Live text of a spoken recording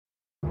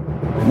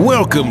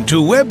Welcome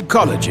to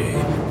Webcology.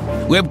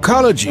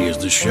 Webcology is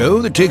the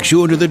show that takes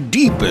you into the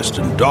deepest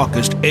and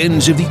darkest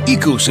ends of the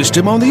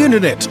ecosystem on the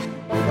internet.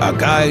 Our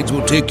guides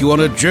will take you on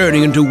a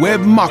journey into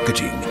web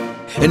marketing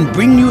and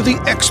bring you the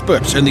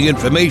experts and the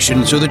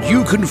information so that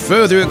you can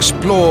further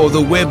explore the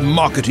web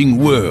marketing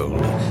world.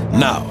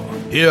 Now,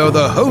 here are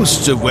the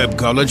hosts of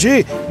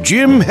Webcology,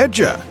 Jim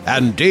Hedger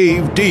and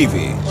Dave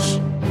Davies.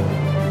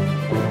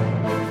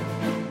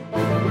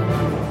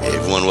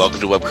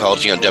 Welcome to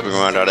Webcology on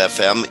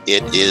WMR.fm.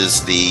 It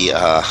is the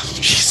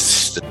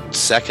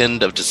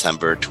 2nd of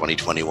December,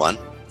 2021.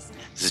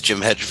 This is Jim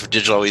Hedger for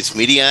Digital Always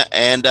Media,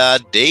 and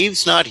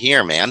Dave's not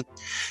here, man.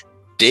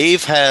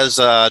 Dave has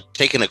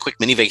taken a quick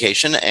mini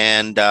vacation,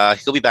 and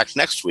he'll be back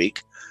next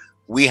week.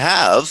 We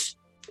have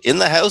in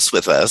the house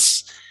with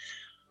us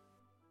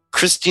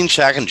Christine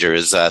Schackinger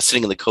is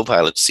sitting in the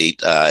co-pilot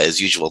seat as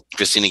usual.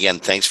 Christine, again,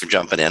 thanks for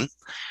jumping in.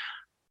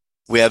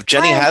 We have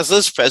Jenny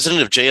Haslas,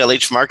 president of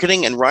JLH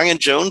Marketing, and Ryan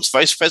Jones,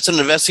 vice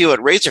president of SEO at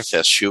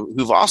Razorfish,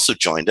 who've also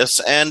joined us.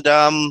 And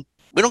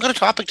we don't got a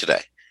topic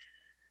today.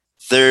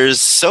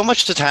 There's so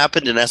much that's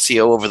happened in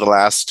SEO over the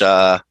last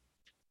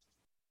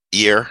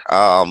year,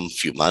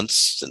 few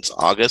months, since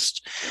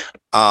August.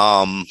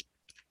 I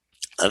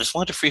just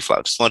wanted to free flow.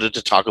 I just wanted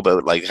to talk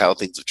about like how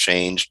things have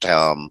changed,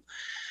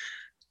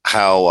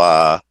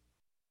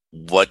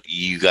 what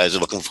you guys are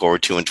looking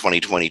forward to in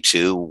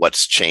 2022,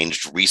 what's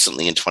changed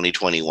recently in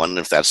 2021,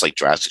 if that's like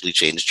drastically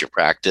changed your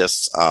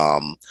practice.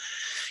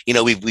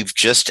 We've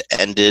just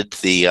ended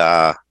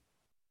the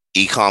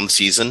e-com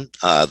season,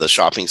 the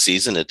shopping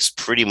season. It's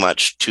pretty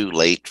much too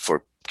late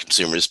for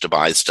consumers to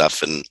buy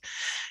stuff and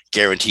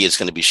guarantee it's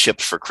going to be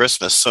shipped for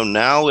Christmas. So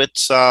now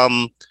it's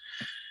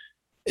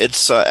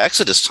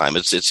Exodus time.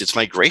 It's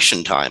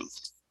migration time.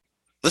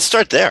 Let's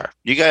start there.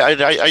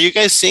 Are you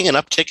guys seeing an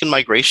uptick in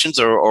migrations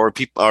or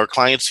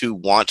clients who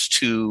want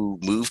to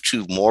move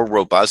to more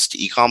robust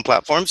e-com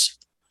platforms?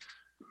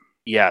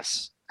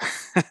 Yes.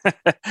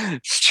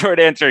 Short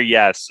answer,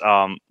 yes.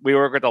 We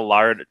work with a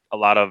lot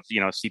of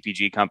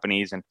CPG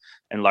companies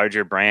and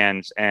larger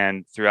brands,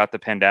 and throughout the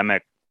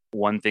pandemic,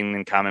 one thing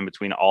in common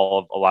between a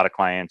lot of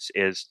clients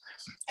is,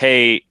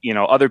 hey,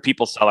 other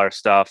people sell our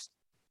stuff.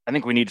 I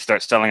think we need to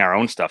start selling our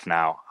own stuff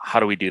now. How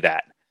do we do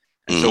that?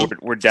 And so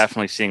we're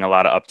definitely seeing a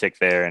lot of uptick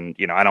there. And,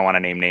 I don't want to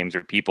name names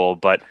or people,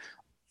 but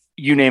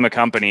you name a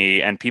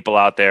company and people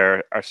out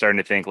there are starting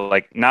to think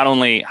like, not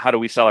only how do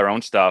we sell our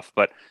own stuff,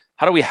 but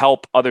how do we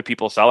help other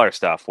people sell our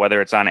stuff,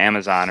 whether it's on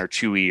Amazon or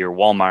Chewy or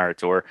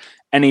Walmart or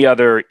any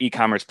other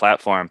e-commerce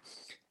platform.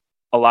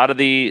 A lot of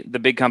the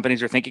big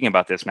companies are thinking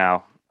about this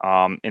now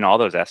in all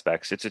those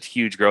aspects. It's a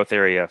huge growth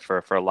area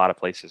for a lot of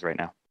places right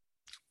now.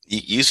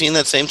 You seeing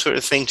that same sort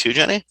of thing too,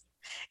 Jenny?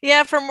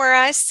 Yeah, from where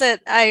I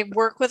sit, I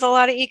work with a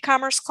lot of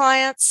e-commerce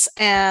clients,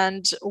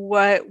 and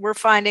what we're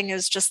finding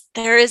is just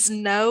there is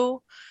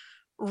no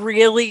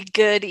really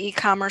good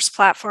e-commerce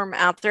platform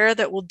out there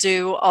that will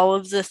do all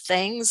of the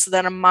things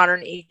that a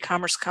modern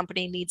e-commerce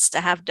company needs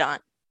to have done.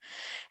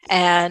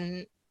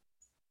 And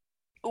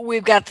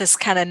we've got this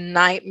kind of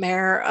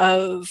nightmare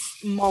of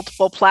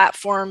multiple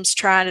platforms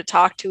trying to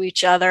talk to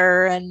each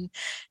other and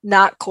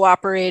not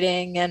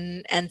cooperating,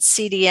 and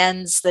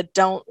CDNs that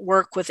don't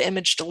work with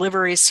image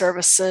delivery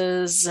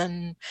services,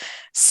 and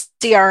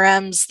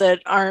CRMs that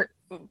aren't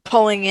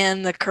pulling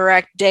in the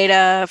correct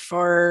data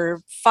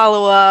for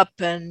follow-up.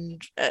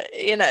 And,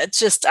 it's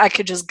just, I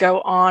could just go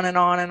on and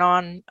on and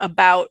on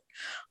about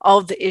all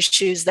of the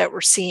issues that we're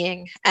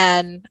seeing.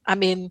 And I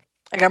mean,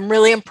 I'm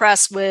really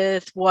impressed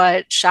with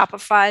what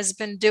Shopify has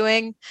been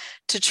doing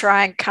to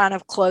try and kind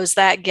of close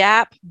that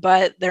gap,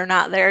 but they're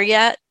not there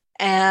yet.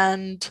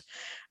 And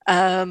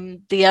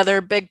the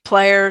other big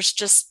players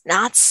just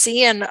not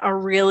seeing a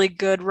really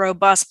good,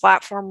 robust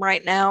platform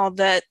right now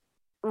that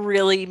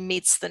really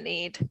meets the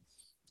need.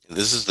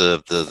 This is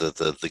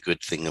the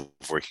good thing of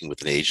working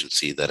with an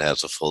agency that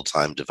has a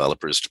full-time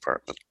developers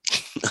department.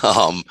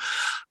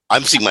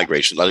 I'm seeing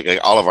migration. Like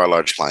all of our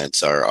large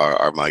clients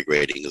are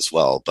migrating as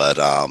well. But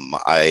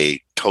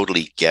I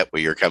totally get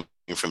where you're coming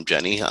from,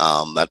 Jenny.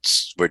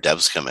 That's where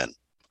devs come in.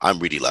 I'm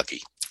really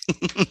lucky.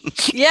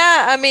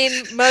 Yeah, I mean,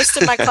 most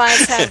of my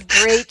clients have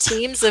great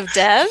teams of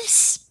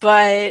devs,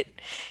 but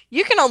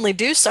you can only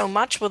do so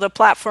much with a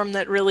platform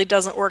that really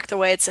doesn't work the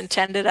way it's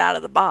intended out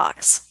of the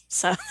box.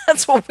 So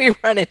that's what we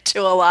run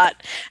into a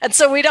lot. And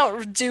so we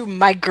don't do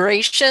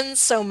migration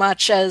so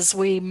much as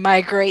we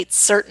migrate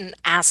certain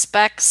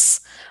aspects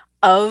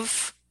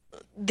of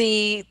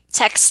the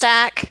tech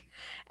stack,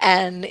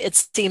 and it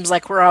seems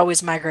like we're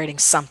always migrating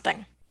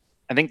something.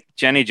 I think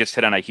Jenny just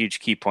hit on a huge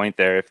key point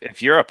there.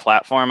 If you're a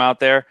platform out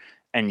there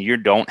and you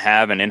don't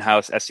have an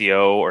in-house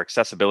SEO or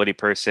accessibility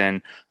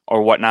person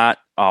or whatnot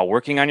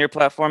working on your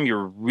platform,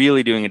 you're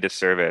really doing a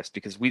disservice,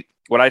 because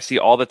what I see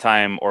all the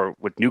time, or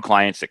with new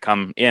clients that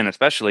come in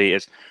especially,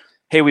 is,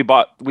 hey, we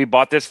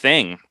bought this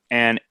thing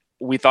and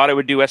we thought it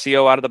would do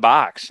SEO out of the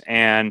box,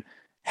 and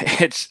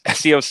it's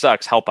SEO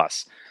sucks, help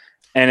us.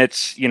 And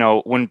it's,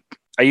 when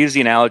I use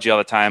the analogy all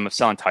the time of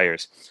selling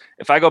tires.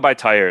 If I go buy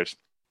tires,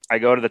 I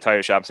go to the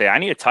tire shop and say, I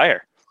need a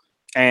tire.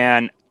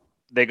 And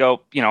they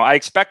go, I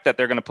expect that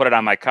they're going to put it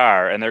on my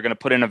car and they're going to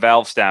put in a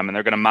valve stem and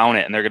they're going to mount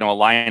it and they're going to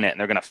align it and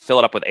they're going to fill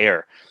it up with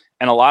air.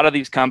 And a lot of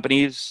these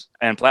companies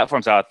and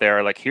platforms out there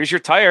are like, here's your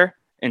tire,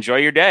 enjoy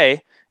your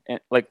day. And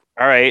like,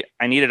 all right,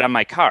 I need it on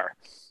my car.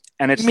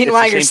 And it's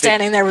meanwhile it's you're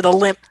standing there with a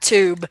limp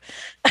tube.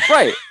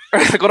 Right.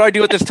 Like, what do I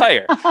do with this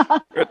tire?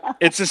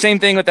 It's the same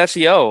thing with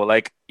SEO.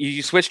 Like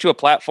you switch to a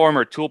platform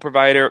or tool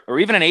provider or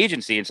even an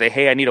agency and say,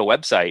 hey, I need a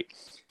website.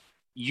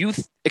 You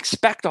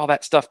expect all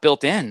that stuff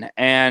built in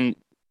and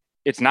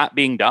it's not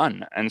being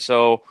done. And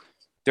so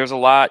there's a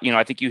lot,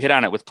 I think you hit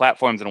on it with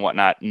platforms and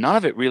whatnot. None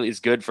of it really is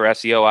good for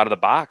SEO out of the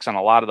box on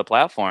a lot of the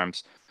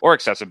platforms or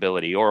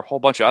accessibility or a whole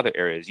bunch of other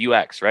areas,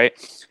 UX, right?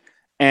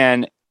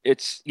 And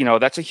it's,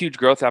 that's a huge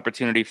growth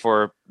opportunity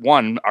for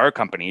one, our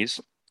companies,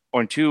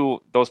 or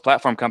two, those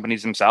platform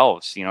companies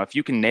themselves. If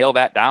you can nail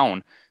that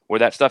down where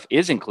that stuff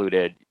is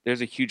included,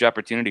 there's a huge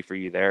opportunity for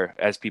you there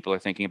as people are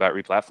thinking about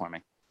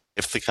replatforming.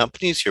 If the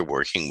companies you're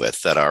working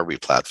with that are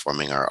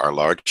replatforming are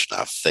large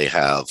enough, they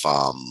have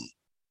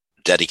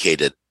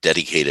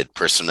dedicated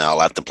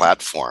personnel at the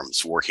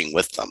platforms working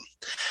with them.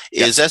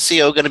 Is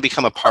SEO going to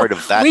become a part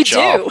of that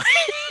job? We do.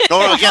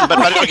 No, again,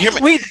 but hear me.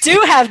 We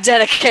do have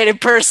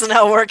dedicated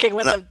personnel working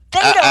with them. They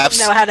don't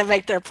know how to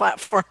make their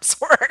platforms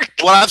work.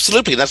 Well,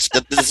 absolutely. This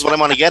is what I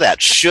want to get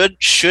at. Should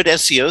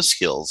SEO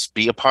skills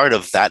be a part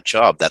of that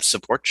job, that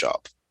support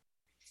job?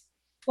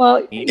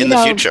 Well, in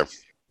the future.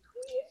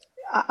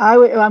 I'm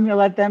going to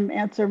let them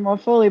answer more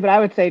fully, but I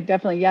would say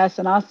definitely yes.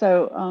 And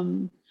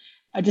also,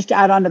 just to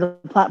add on to the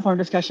platform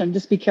discussion,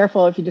 just be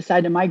careful if you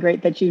decide to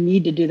migrate that you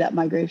need to do that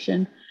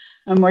migration.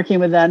 I'm working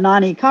with a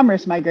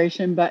non-e-commerce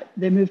migration, but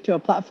they moved to a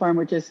platform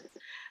which is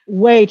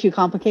way too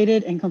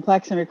complicated and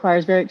complex and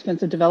requires very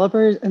expensive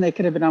developers, and they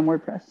could have been on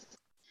WordPress.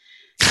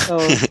 So,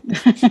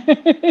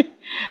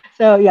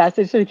 so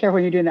just be careful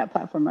when you're doing that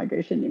platform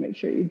migration. You make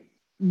sure you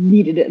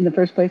needed it in the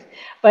first place.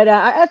 But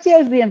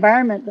SEO is the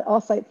environment that all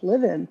sites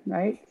live in,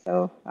 right?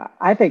 So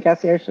I think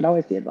SEO should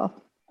always be involved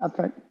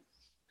upfront.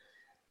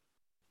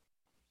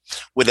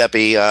 Would that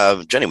be,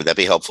 Jenny, would that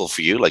be helpful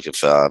for you? Like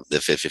if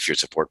your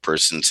support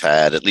persons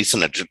had at least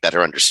a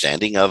better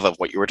understanding of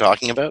what you were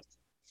talking about?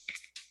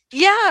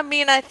 Yeah, I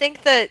mean, I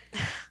think that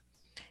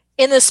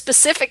in the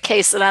specific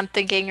case that I'm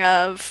thinking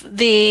of,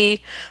 the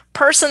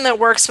person that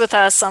works with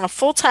us on a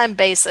full-time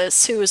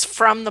basis who is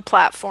from the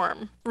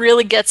platform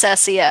really gets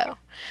SEO.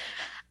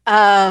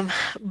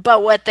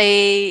 But what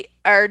they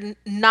are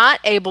not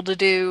able to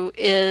do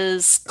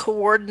is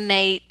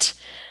coordinate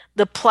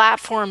the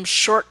platform's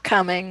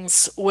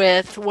shortcomings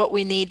with what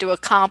we need to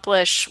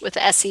accomplish with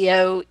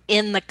SEO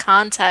in the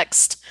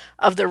context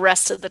of the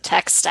rest of the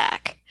tech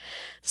stack.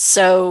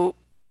 So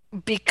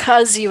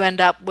because you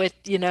end up with,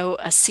 a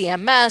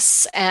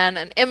CMS and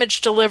an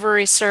image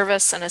delivery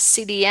service and a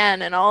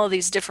CDN and all of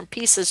these different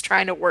pieces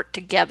trying to work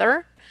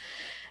together,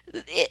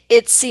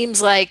 it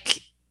seems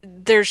like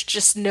there's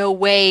just no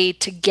way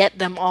to get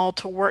them all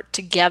to work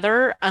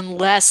together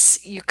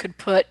unless you could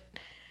put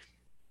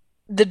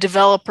the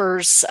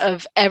developers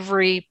of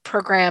every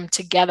program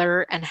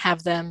together and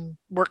have them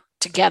work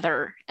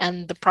together.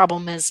 And the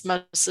problem is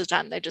most of the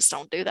time they just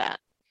don't do that.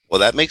 Well,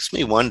 that makes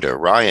me wonder,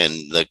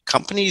 Ryan, the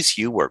companies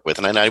you work with,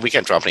 and I know we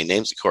can't drop any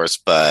names, of course,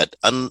 but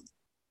I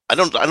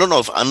don't know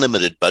if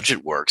unlimited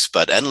budget works,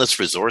 but endless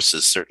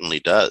resources certainly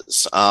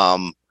does.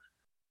 I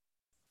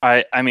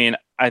mean,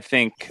 I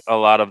think a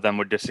lot of them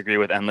would disagree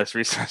with endless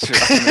resources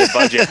on the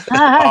budget,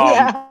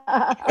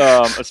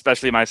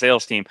 especially my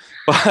sales team.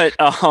 But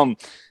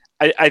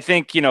I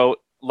think,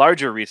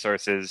 larger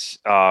resources,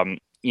 as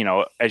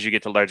you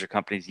get to larger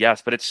companies,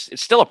 yes, but it's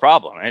still a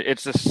problem.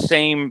 It's the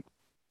same.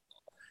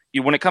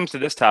 When it comes to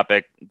this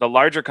topic, the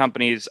larger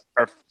companies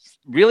are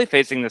really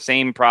facing the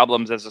same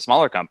problems as the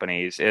smaller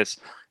companies. It's,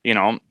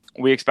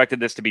 we expected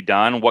this to be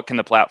done. What can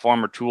the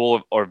platform or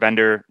tool or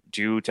vendor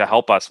do to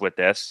help us with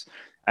this?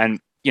 And,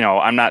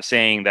 I'm not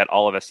saying that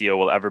all of SEO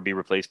will ever be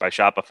replaced by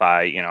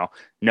Shopify,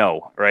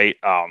 no, right?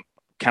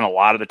 Can a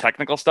lot of the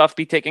technical stuff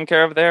be taken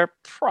care of there?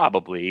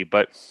 Probably,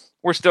 but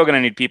we're still going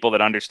to need people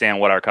that understand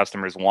what our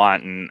customers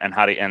want and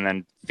how to, and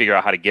then figure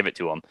out how to give it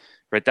to them.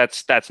 Right,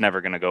 that's never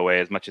going to go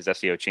away as much as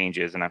SEO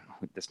changes, and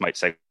this might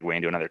segue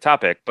into another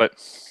topic. But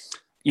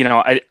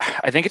I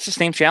think it's the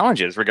same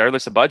challenges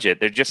regardless of budget.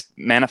 They're just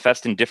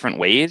manifest in different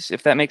ways.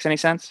 If that makes any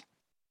sense.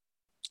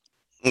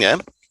 Yeah.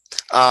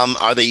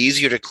 Are they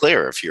easier to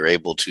clear if you're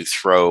able to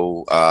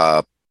throw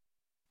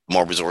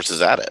more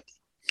resources at it?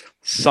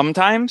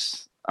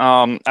 Sometimes.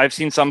 I've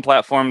seen some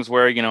platforms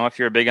where if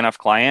you're a big enough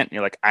client,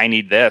 you're like, I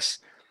need this.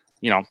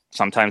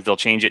 Sometimes they'll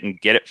change it and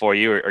get it for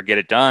you or get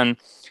it done.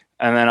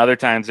 And then other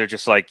times they're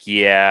just like,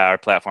 yeah, our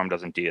platform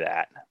doesn't do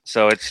that.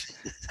 So it's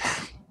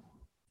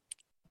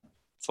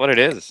what it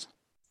is.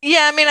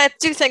 Yeah, I mean, I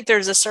do think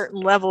there's a certain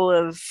level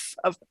of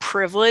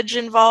privilege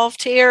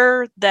involved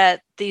here that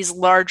these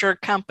larger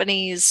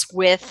companies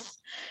with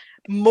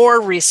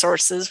more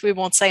resources, we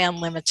won't say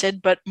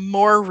unlimited, but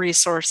more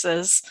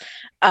resources,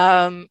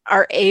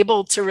 are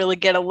able to really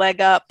get a leg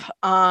up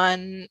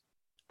on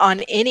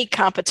any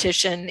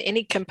competition,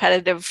 any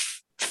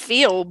competitive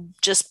field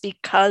just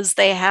because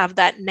they have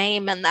that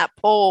name and that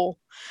pull,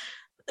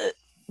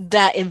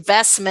 that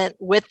investment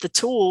with the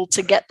tool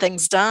to get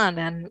things done.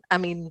 And I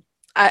mean,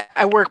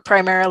 I work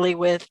primarily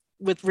with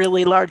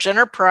really large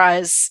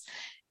enterprise.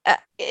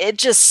 It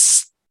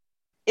just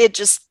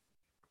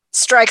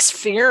strikes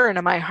fear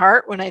into my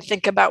heart when I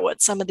think about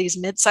what some of these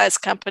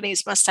mid-sized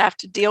companies must have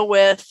to deal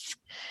with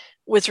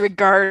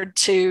regard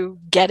to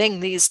getting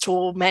these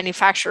tool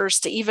manufacturers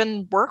to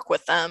even work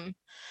with them.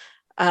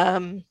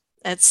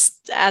 It's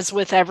as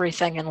with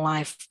everything in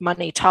life,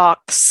 money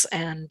talks,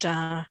 and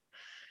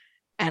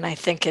I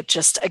think it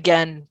just,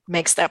 again,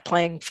 makes that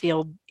playing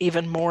field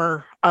even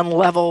more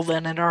unlevel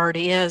than it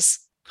already is.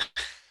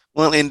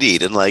 Well,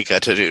 indeed, and like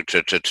to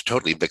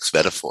totally mix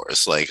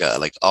metaphors, like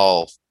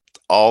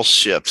all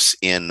ships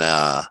in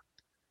a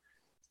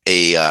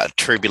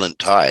turbulent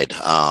tide.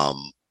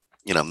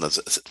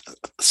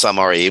 Some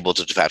are able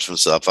to detach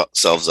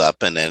themselves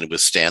up and then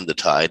withstand the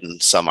tide, and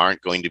some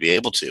aren't going to be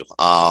able to.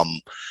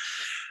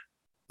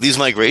 These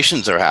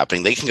migrations are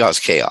happening. They can cause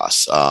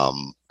chaos,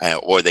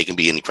 or they can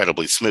be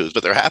incredibly smooth,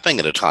 but they're happening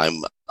at a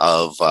time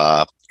of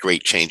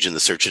great change in the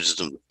search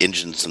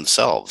engines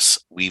themselves.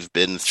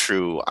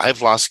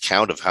 I've lost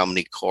count of how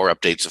many core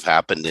updates have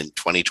happened in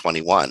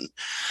 2021.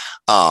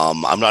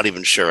 I'm not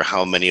even sure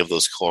how many of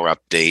those core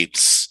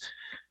updates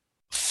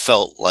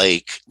felt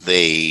like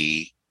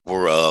they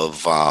were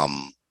of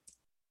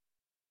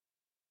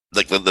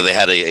like they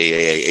had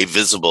a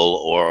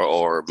visible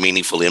or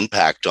meaningful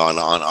impact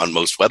on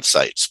most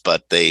websites,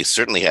 but they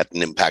certainly had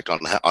an impact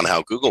on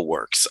how Google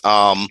works.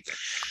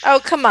 Oh,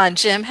 come on,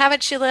 Jim.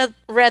 Haven't you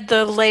read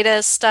the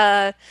latest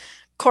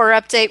core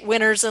update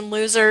winners and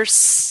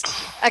losers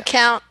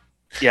account?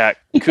 Yeah,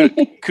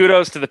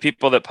 kudos to the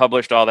people that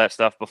published all that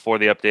stuff before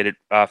the updated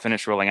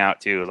finished rolling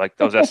out too. Like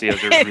those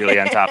SEOs are really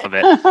on top of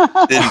it.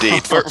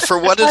 Indeed. For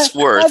what it's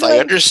worth, I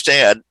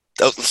understand.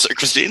 Oh,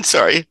 Christine,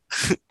 sorry.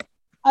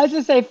 I was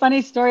just say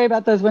funny story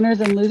about those winners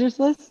and losers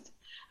list.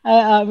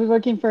 I was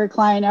working for a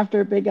client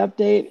after a big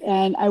update,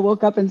 and I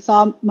woke up and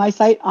saw my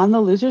site on the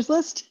losers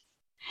list.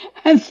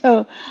 And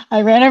so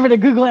I ran over to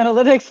Google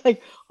Analytics,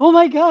 like, oh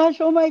my gosh,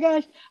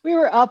 we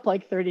were up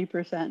like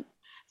 30%.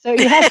 So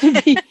you have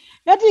to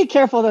be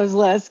careful of those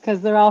lists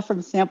because they're all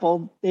from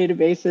sampled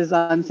databases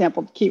on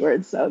sampled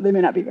keywords, so they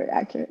may not be very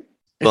accurate.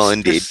 Well,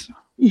 indeed.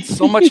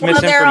 So much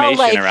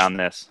misinformation around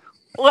this.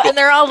 Well, and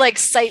they're all like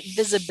site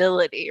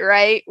visibility,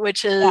 right?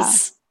 Which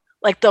is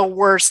like the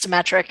worst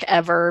metric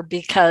ever,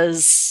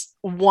 because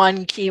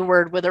one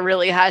keyword with a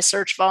really high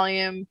search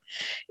volume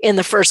in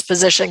the first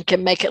position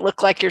can make it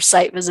look like your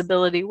site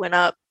visibility went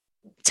up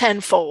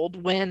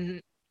tenfold,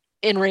 when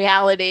in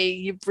reality,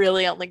 you've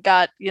really only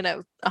got,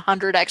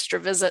 100 extra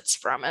visits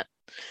from it.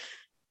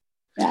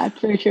 Yeah,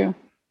 very true.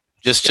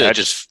 Just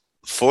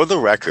for the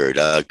record,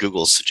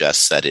 Google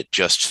suggests that it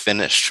just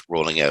finished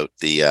rolling out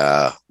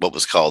the what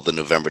was called the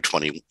November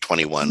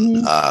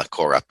 2021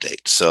 core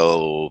update.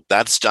 So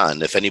that's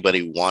done. If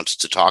anybody wants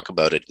to talk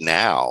about it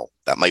now,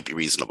 that might be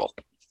reasonable.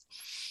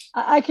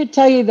 I could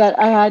tell you that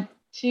I had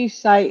 2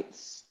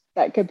 sites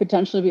that could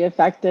potentially be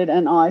affected,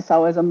 and all I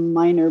saw was a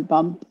minor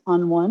bump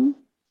on one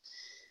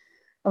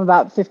of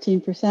about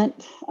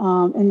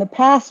 15%. In the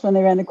past, when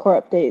they ran the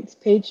core updates,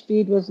 page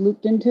speed was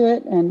looped into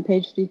it, and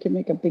page speed can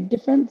make a big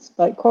difference,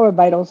 but Core Web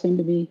Vitals seem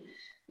to be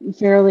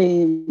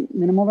fairly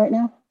minimal right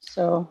now.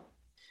 So,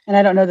 and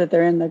I don't know that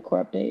they're in the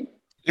core update.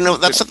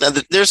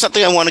 There's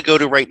something I want to go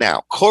to right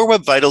now. Core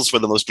Web Vitals were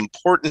the most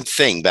important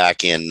thing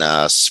back in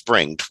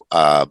spring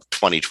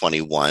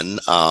 2021.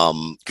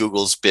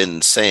 Google's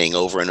been saying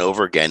over and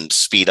over again,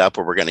 speed up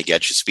or we're going to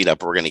get you, speed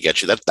up or we're going to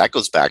get you. That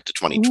goes back to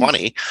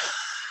 2020.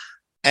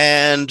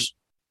 And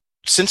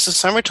since the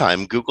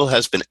summertime, Google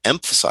has been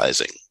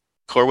emphasizing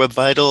Core Web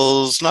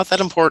Vitals, not that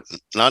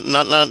important. Not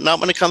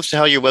when it comes to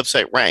how your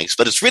website ranks,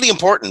 but it's really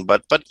important.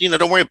 But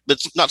don't worry,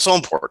 it's not so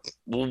important.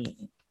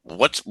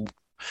 What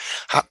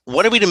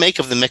are we to make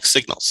of the mixed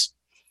signals?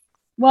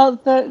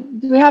 Well,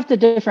 we have to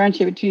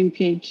differentiate between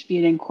page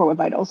speed and Core Web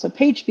Vitals. So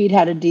page speed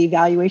had a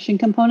devaluation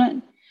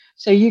component,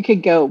 so you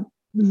could go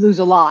lose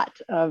a lot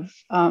of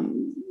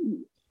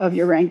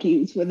your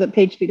rankings with a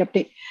page speed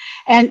update.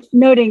 And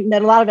noting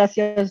that a lot of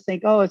SEOs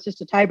think, oh, it's just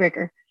a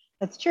tiebreaker.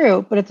 That's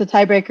true, but it's a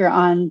tiebreaker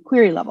on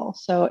query level.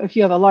 So if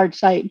you have a large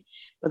site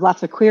with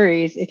lots of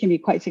queries, it can be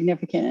quite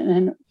significant.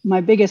 And my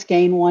biggest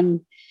gain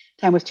one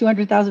time was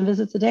 200,000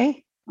 visits a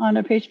day on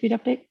a page speed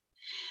update.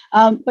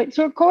 But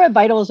so Core Web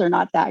Vitals are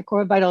not that. Core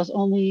Web Vitals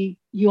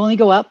you only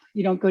go up,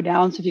 you don't go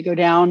down. So if you go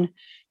down,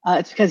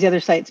 it's because the other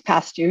sites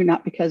passed you,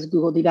 not because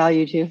Google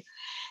devalued you.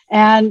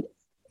 And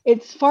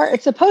it's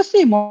supposed to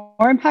be more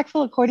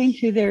impactful according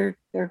to their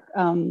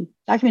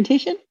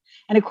documentation,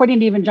 and according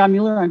to even John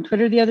Mueller on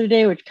Twitter the other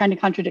day, which kind of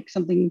contradicts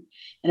something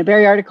in a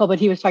Barry article, but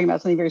he was talking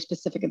about something very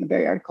specific in the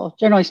Barry article.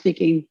 Generally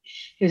speaking,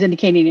 he was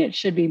indicating it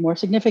should be more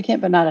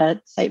significant, but not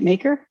a site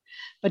maker,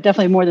 but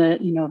definitely more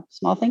than a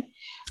small thing.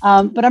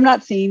 But I'm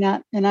not seeing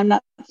that, and I'm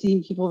not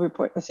seeing people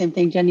report the same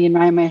thing. Jenny and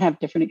Ryan might have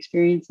different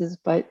experiences,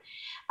 but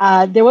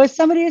there was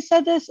somebody who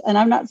said this, and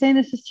I'm not saying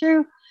this is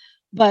true,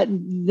 but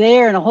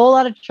they're in a whole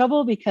lot of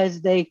trouble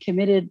because they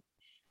committed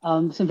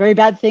some very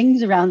bad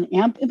things around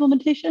AMP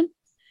implementation,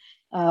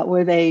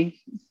 where they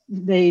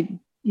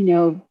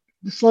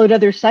slowed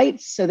other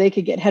sites so they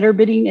could get header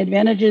bidding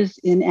advantages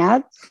in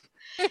ads,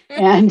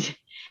 and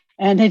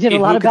they did a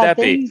lot of bad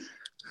things.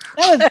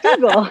 That was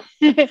Google.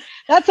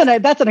 That's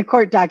in a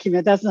court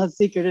document. That's not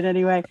secret in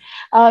any way.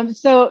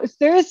 So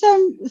there is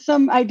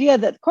some idea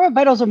that Core Web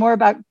Vitals are more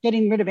about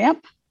getting rid of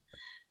AMP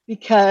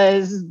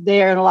because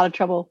they're in a lot of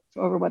trouble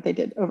over what they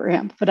did over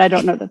AMP. But I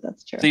don't know that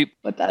that's true.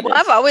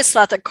 I've always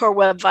thought that Core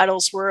Web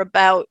Vitals were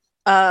about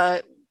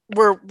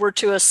were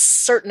to a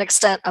certain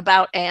extent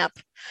about AMP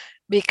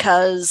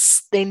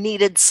because they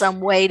needed some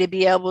way to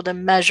be able to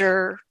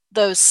measure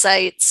those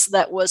sites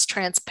that was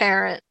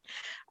transparent,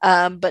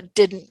 but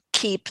didn't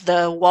keep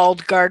the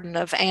walled garden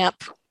of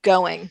AMP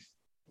going.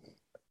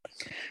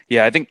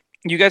 Yeah, I think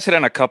you guys hit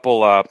on a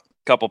couple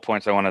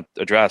points I want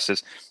to address.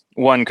 Is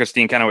one,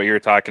 Christine, kind of what you were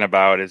talking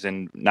about is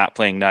in not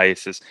playing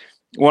nice. Is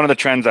one of the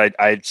trends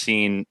I'd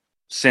seen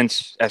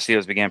since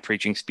SEOs began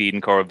preaching speed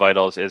and Core Web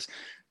Vitals is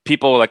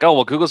people were like, oh,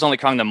 well, Google's only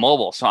calling them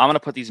mobile, so I'm going to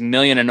put these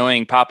million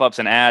annoying pop-ups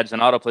and ads and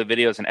autoplay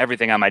videos and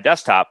everything on my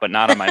desktop, but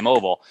not on my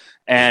mobile.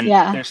 And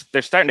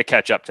they're starting to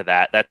catch up to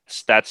that.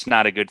 That's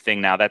not a good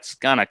thing now. That's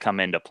going to come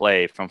into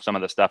play from some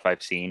of the stuff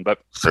I've seen. But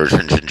Search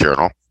Engine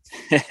Journal.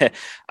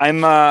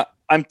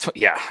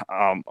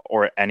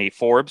 Or any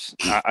Forbes.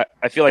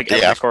 I feel like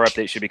every core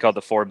update should be called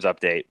the Forbes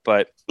update,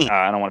 but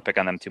I don't want to pick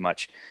on them too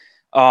much.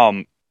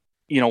 One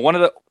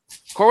of the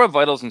Core Web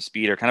Vitals and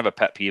speed are kind of a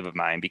pet peeve of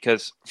mine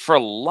because for a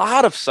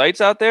lot of sites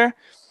out there,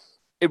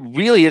 it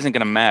really isn't going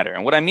to matter.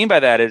 And what I mean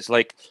by that is,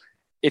 like,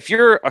 if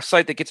you're a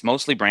site that gets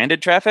mostly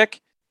branded traffic,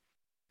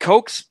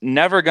 Coke's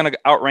never going to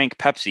outrank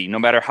Pepsi, no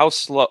matter how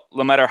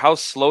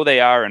slow they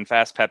are and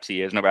fast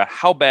Pepsi is, no matter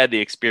how bad the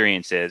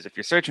experience is. If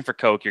you're searching for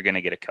Coke, you're going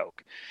to get a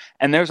Coke.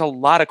 And there's a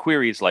lot of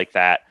queries like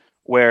that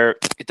where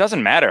it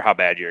doesn't matter how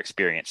bad your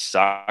experience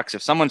sucks.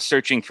 If someone's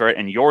searching for it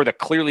and you're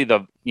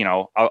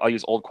I'll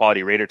use old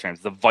quality rater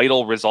terms, the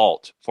vital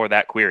result for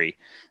that query.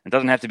 It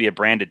doesn't have to be a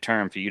branded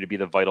term for you to be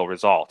the vital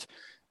result.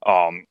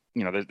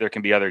 There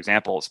can be other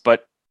examples,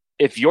 but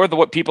if you're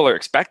what people are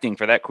expecting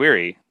for that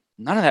query,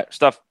 none of that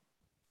stuff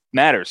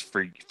matters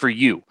for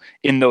you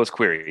in those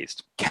queries.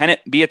 Can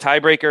it be a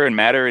tiebreaker and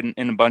matter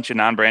in a bunch of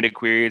non-branded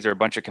queries or a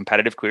bunch of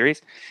competitive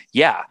queries?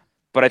 Yeah.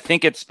 But I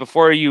think it's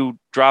before you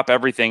drop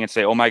everything and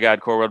say, oh my God,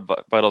 Core Web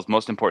Vitals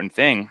most important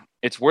thing,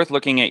 it's worth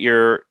looking at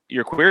your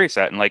query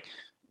set and like,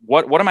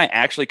 what am I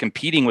actually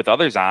competing with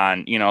others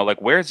on?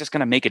 Where is this going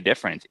to make a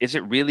difference? Is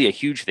it really a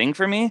huge thing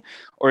for me?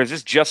 Or is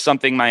this just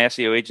something my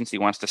SEO agency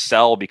wants to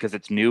sell because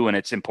it's new and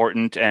it's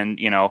important and,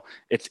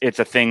 it's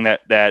a thing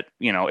that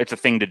it's a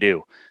thing to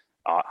do.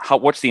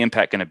 What's the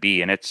impact going to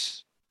be? And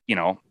it's,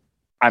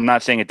 I'm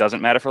not saying it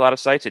doesn't matter for a lot of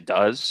sites. It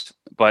does.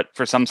 But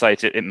for some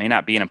sites, it may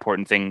not be an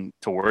important thing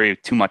to worry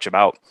too much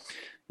about.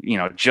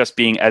 Just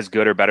being as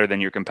good or better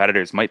than your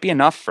competitors might be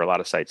enough for a lot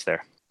of sites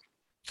there.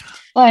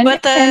 Well,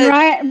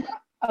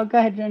 go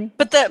ahead, Jenny.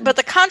 But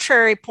the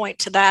contrary point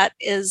to that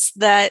is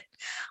that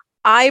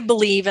I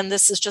believe, and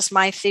this is just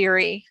my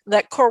theory,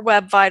 that Core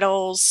Web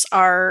Vitals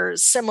are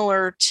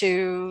similar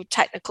to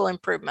technical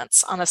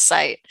improvements on a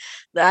site.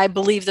 I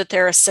believe that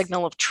they're a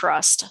signal of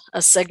trust,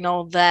 a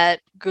signal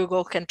that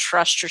Google can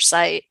trust your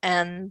site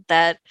and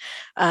that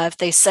if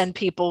they send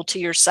people to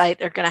your site,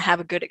 they're going to have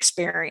a good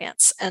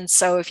experience. And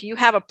so if you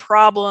have a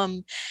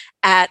problem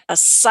at a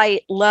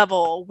site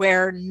level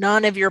where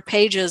none of your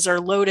pages are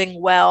loading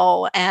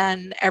well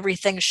and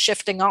everything's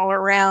shifting all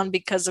around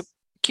because of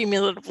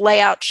cumulative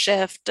layout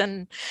shift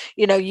and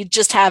you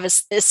just have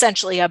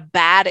essentially a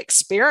bad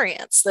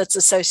experience that's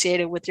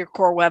associated with your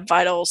Core Web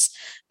Vitals,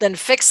 then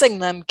fixing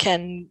them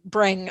can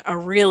bring a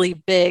really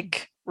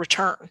big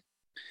return.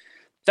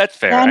 That's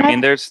fair. I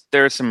mean, there's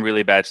some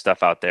really bad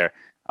stuff out there.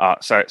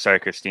 Sorry,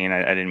 Christine,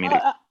 I didn't mean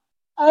to.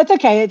 It's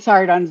okay. It's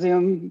hard on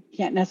Zoom. You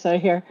can't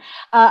necessarily hear.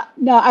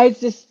 No, I was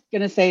just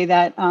going to say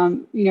that,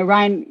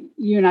 Ryan,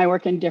 you and I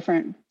work in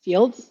different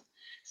fields.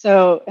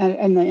 So,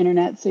 and the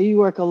internet, so you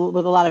work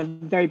with a lot of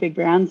very big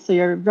brands. So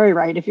you're very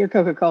right. If you're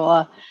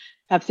Coca-Cola,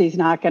 Pepsi's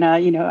not going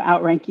to,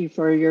 outrank you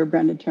for your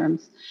branded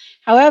terms.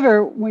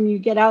 However, when you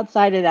get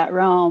outside of that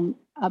realm,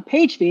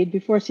 page speed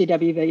before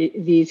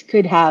CWVs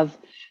could have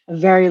a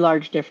very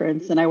large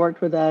difference. And I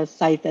worked with a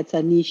site that's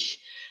a niche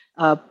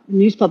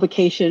news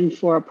publication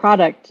for a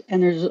product,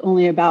 and there's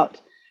only about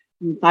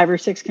 5 or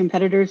 6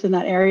 competitors in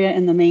that area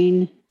in the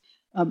main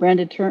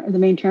branded term, the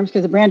main terms,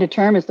 because the branded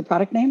term is the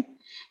product name.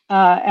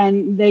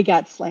 And they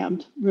got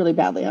slammed really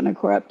badly on a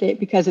core update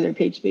because of their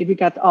page speed. We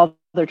got all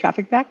their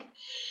traffic back.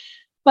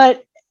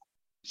 But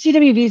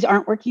CWVs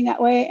aren't working that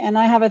way. And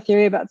I have a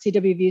theory about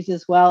CWVs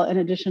as well, in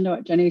addition to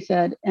what Jenny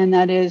said. And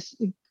that is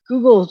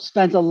Google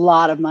spends a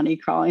lot of money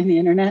crawling the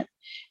internet.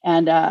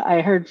 And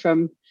I heard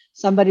from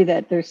somebody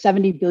that there's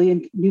 70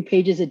 billion new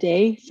pages a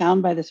day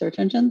found by the search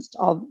engines,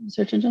 all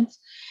search engines.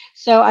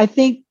 So I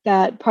think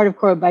that part of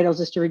Core Web Vitals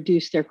is to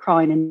reduce their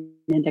crawling and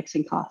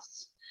indexing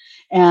costs.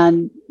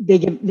 And they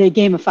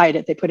gamified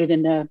it. They put it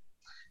into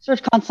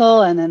Search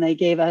Console, and then they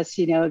gave us,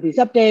 these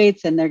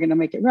updates, and they're going to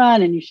make it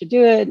run, and you should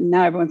do it. And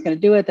now everyone's going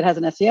to do it that has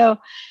an SEO.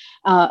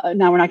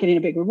 Now we're not getting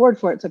a big reward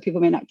for it, so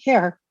people may not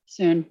care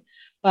soon.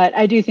 But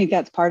I do think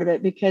that's part of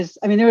it because,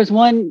 there was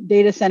one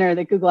data center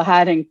that Google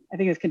had in, I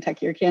think it was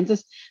Kentucky or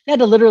Kansas. They had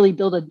to literally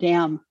build a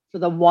dam for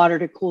the water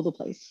to cool the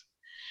place.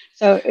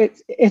 So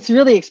it's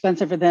really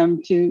expensive for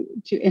them to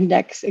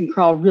index and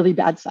crawl really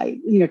bad sites,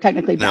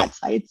 technically bad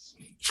sites.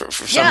 For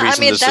some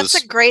reason,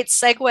 that's a great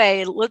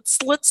segue.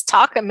 Let's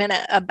talk a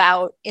minute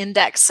about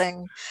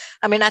indexing.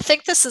 I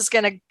think this is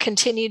going to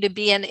continue to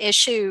be an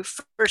issue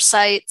for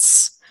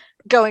sites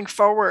going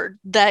forward,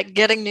 that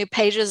getting new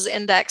pages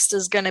indexed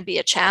is going to be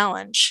a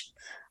challenge.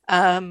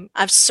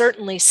 I've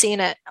certainly seen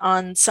it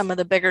on some of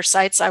the bigger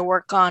sites I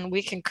work on.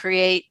 We can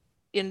create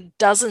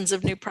dozens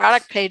of new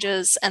product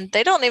pages and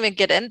they don't even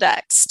get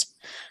indexed,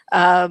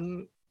 at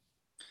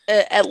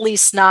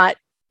least not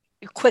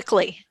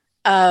quickly.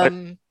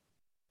 I'm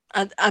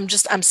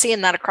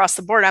seeing that across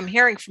the board. I'm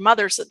hearing from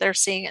others that they're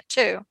seeing it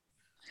too.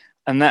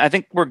 And I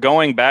think we're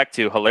going back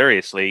to,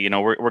 hilariously,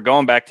 we're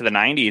going back to the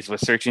 90s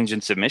with search engine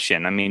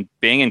submission.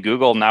 Bing and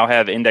Google now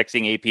have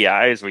indexing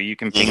APIs where you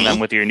can ping them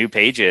with your new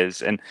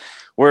pages, and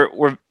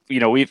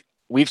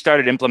we've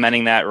started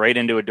implementing that right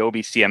into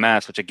Adobe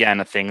CMS, which again,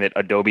 a thing that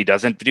Adobe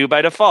doesn't do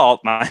by default.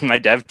 My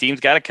dev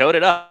team's got to code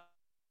it up,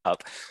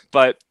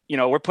 but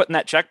we're putting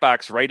that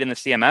checkbox right in the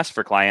CMS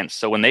for clients.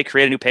 So when they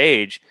create a new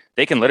page,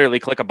 they can literally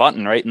click a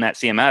button right in that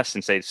CMS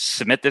and say,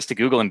 submit this to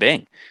Google and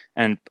Bing.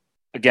 And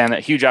again, a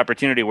huge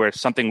opportunity where it's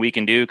something we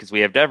can do because we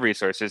have dev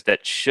resources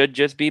that should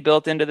just be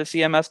built into the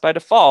CMS by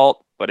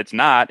default, but it's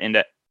not.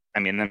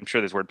 I'm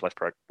sure there's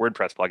WordPress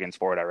plugins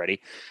for it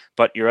already,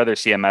 but your other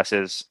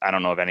CMSs, I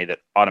don't know of any that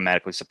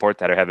automatically support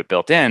that or have it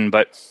built in.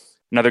 But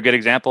another good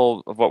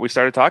example of what we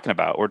started talking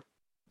about,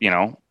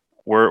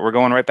 we're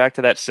going right back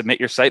to that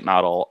submit your site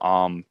model.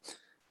 I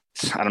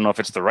don't know if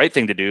it's the right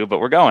thing to do, but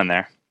we're going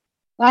there.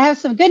 Well, I have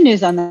some good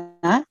news on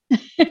that.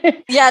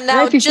 Yeah,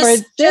 now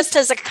just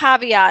as a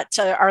caveat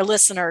to our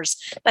listeners,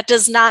 that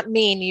does not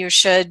mean you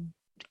should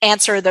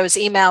answer those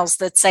emails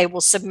that say, we'll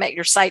submit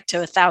your site to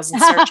 1,000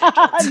 search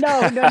engines.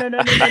 No.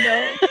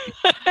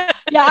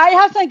 Yeah, I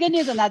have some good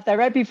news on that though.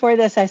 Right before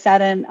this, I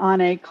sat in on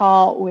a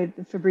call with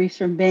Fabrice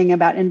from Bing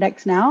about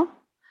Index Now.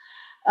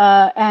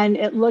 And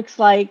it looks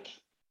like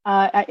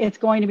it's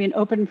going to be an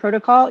open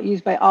protocol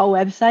used by all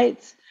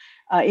websites.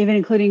 Even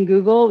including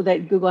Google,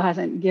 that Google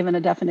hasn't given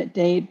a definite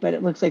date, but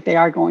it looks like they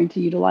are going to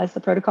utilize the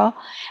protocol.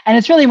 And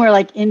it's really more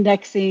like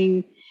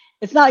indexing.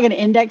 It's not going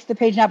to index the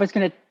page now, but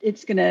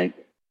it's going to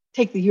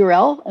take the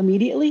URL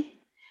immediately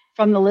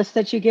from the list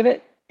that you give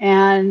it.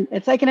 And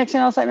it's like an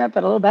XML sitemap,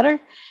 but a little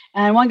better.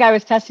 And one guy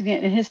was testing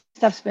it, and his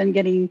stuff's been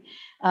getting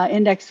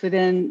indexed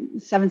within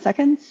 7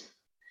 seconds.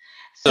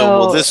 So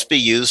will this be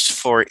used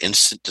for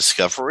instant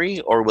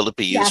discovery, or will it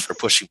be used for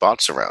pushing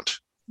bots around?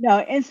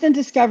 No, instant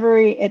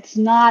discovery, it's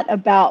not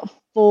about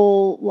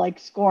full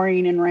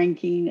scoring and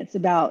ranking. It's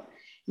about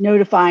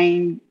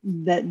notifying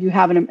that you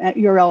have a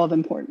URL of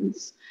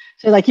importance.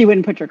 So you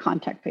wouldn't put your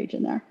contact page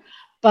in there.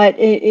 But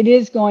it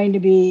is going to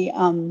be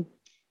an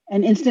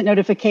instant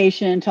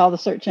notification to all the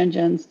search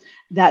engines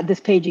that this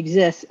page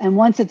exists. And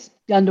once it's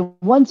done to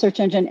one search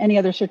engine, any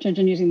other search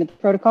engine using the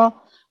protocol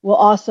will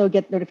also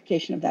get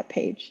notification of that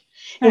page.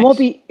 Nice.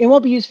 It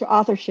won't be used for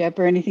authorship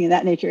or anything of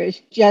that nature. It's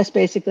just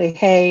basically,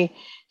 hey,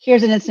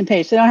 here's an instant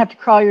page. So you don't have to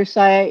crawl your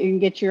site. You can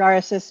get your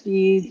RSS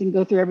feeds and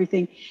go through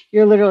everything.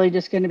 You're literally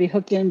just going to be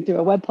hooked in through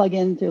a web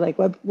plugin, through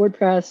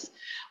WordPress,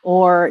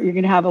 or you're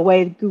going to have a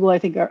way. Google,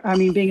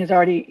 Bing has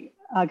already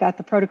got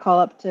the protocol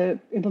up to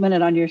implement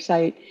it on your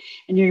site,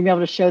 and you're going to be able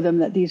to show them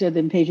that these are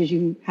the pages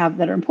you have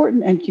that are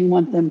important, and you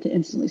want them to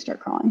instantly start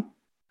crawling.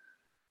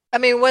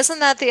 Wasn't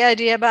that the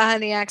idea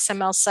behind the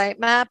XML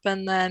sitemap?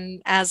 And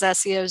then, as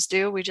SEOs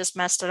do, we just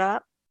messed it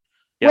up.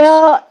 Yes.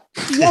 Well,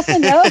 yes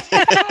and no.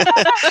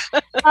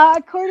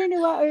 According to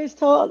what I was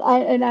told,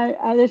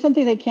 there's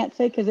something they can't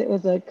say because it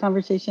was a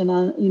conversation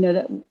on,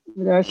 that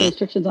there are some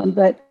restrictions on.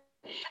 But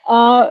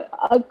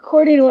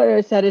according to what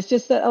I said, it's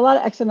just that a lot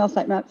of XML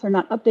sitemaps are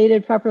not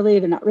updated properly.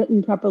 They're not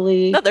written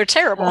properly. No, they're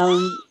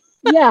terrible.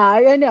 Yeah,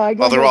 I know.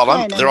 Well, they're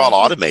all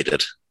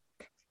automated.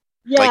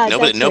 Yeah,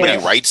 nobody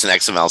writes an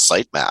XML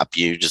sitemap.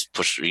 You just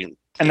push.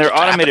 And they're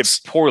automated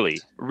poorly.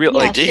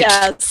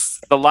 Yes.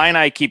 The line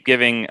I keep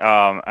giving,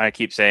 I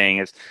keep saying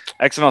is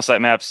XML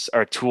sitemaps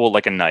are a tool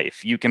like a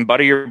knife. You can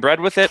butter your bread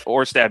with it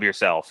or stab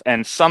yourself.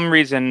 And some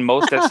reason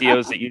most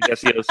SEOs that use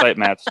SEO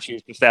sitemaps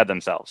choose to stab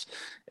themselves.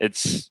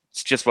 It's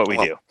just what we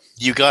do.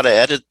 You have to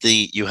edit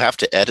the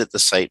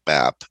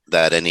sitemap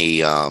that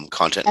any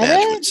content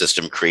management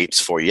system creates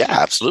for you. Yeah,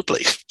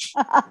 absolutely.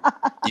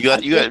 There's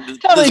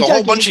a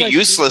whole bunch of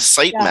useless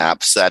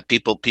sitemaps that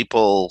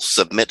people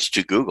submit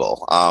to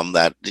Google.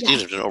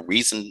 There's no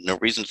reason.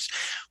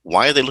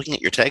 Why are they looking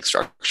at your tag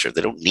structure?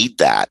 They don't need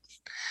that.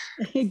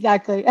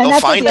 Exactly. And they'll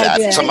find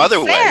that some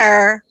other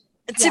way.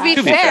 To be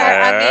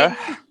fair,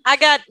 I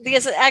got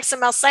these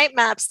XML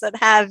sitemaps that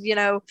have,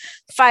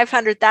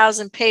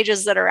 500,000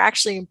 pages that are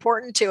actually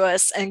important to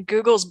us, and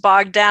Google's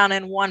bogged down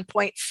in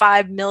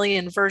 1.5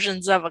 million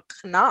versions of a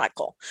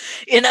canonical.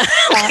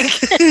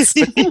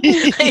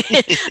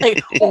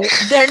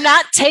 They're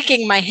not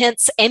taking my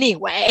hints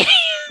anyway.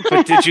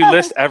 But did you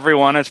list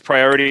everyone as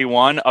priority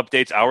 1,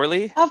 updates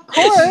hourly? Of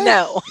course.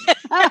 No.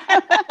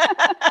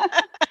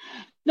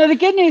 No, the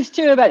good news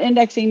too about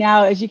indexing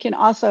now is you can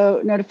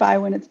also notify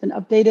when it's been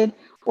updated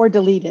or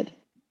deleted.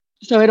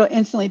 So it'll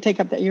instantly take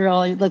up that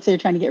URL. Let's say you're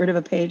trying to get rid of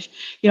a page.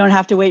 You don't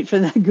have to wait for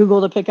the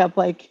Google to pick up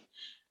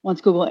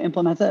once Google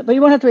implements it, but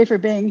you won't have to wait for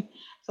Bing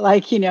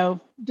to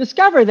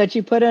discover that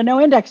you put a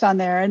no index on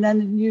there and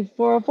then you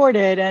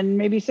 404'd and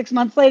maybe 6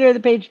 months later the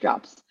page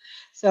drops.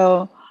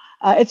 So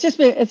it's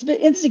been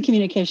instant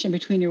communication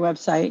between your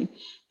website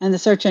and the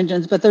search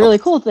engines. But the really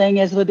cool thing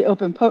is with the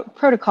open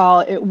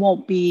protocol, it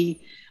won't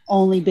be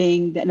only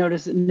Bing that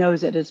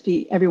knows it. It's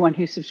be everyone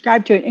who's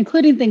subscribed to it,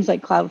 including things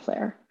like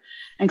Cloudflare.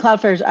 And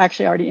Cloudflare is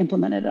actually already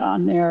implemented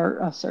on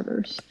their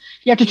servers.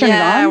 You have to turn it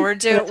on.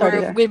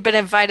 Yeah, we've been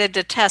invited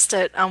to test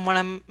it on one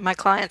of my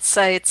clients'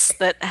 sites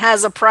that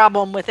has a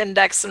problem with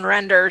index and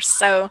render.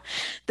 So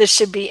this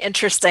should be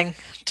interesting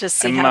to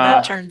see how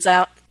that turns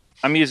out.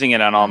 I'm using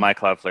it on all my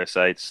Cloudflare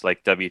sites,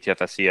 like WTF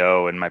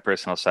SEO and my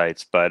personal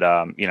sites. But,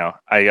 I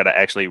got to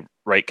actually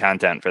write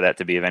content for that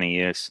to be of any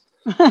use.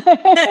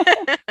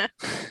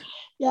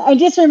 Yeah, I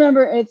just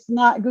remember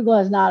Google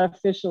has not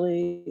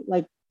officially,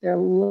 they're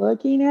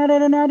looking at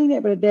it and adding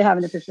it, but they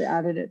haven't officially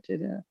added it to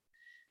the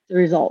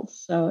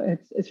results. So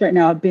it's right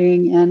now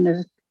Bing,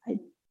 and I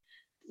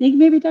think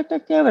maybe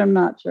DuckDuckGo, but I'm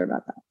not sure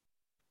about that.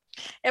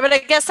 Yeah, but I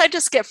guess I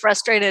just get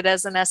frustrated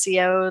as an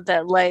SEO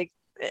that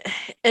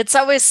it's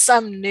always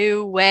some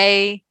new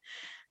way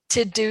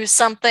to do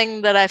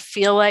something that I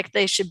feel like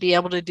they should be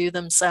able to do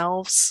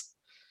themselves.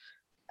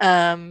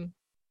 Being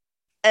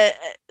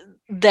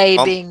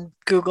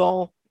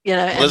Google,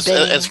 and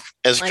Bing,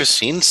 as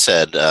Christine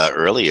said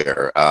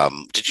earlier,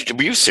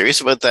 were you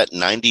serious about that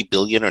 90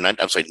 million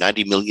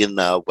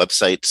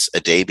websites a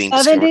day being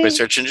discovered by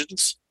search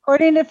engines?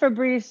 According to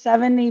Fabrice,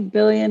 70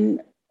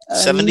 billion.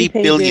 70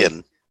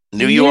 billion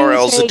new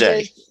URLs a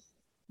day.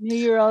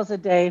 New URLs a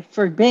day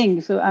for Bing.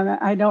 So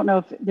I don't know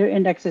if their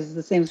index is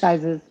the same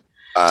size as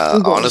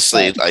Google,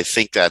 honestly, I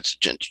think that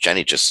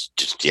Jenny, just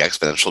the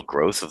exponential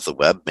growth of the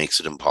web makes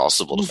it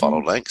impossible to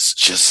follow links.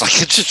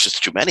 It's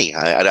just too many.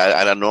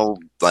 I don't know,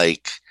 But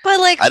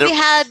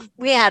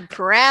we had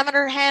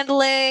parameter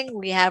handling,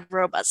 we have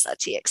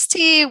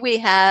robots.txt, we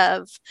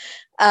have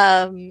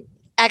XML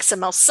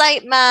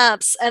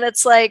sitemaps, and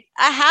it's I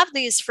have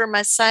these for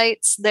my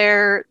sites.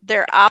 They're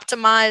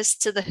optimized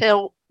to the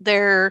hilt.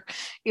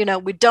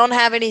 We don't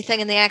have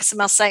anything in the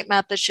XML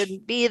sitemap that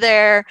shouldn't be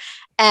there.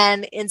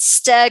 And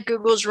instead,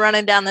 Google's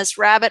running down this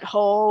rabbit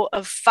hole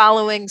of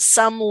following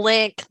some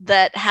link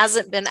that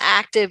hasn't been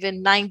active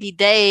in 90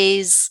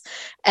 days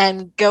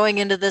and going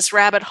into this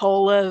rabbit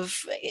hole of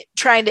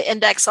trying to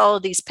index all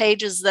of these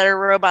pages that are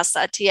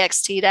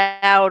robots.txt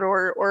out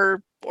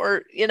or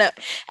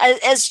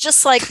it's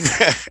just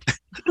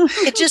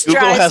it just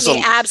drives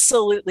me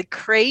absolutely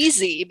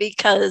crazy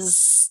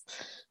because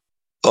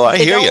I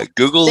hear you.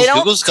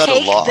 Google's got a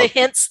long the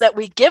hints that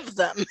we give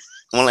them.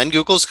 Well, and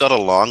Google's got a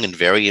long and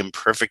very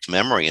imperfect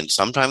memory. And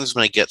sometimes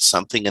when it gets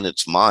something in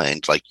its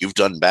mind, like you've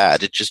done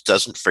bad, it just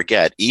doesn't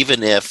forget,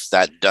 even if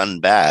that done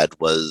bad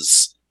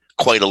was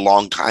quite a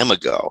long time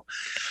ago.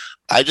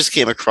 I just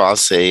came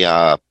across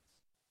a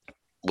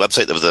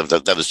website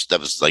that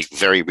was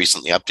very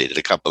recently updated,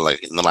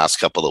 in the last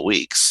couple of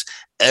weeks.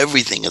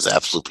 Everything has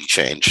absolutely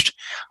changed.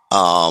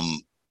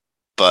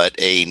 But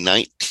a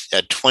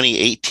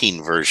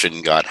 2018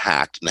 version got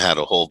hacked and had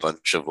a whole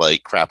bunch of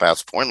crap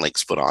ass porn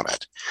links put on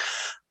it.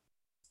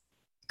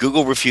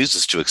 Google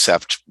refuses to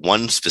accept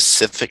one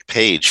specific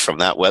page from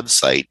that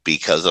website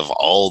because of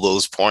all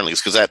those porn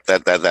links, because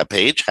that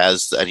page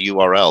has a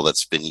URL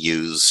that's been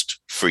used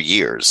for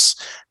years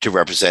to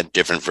represent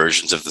different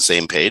versions of the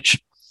same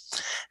page.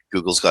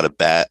 Google's got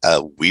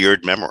a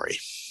weird memory.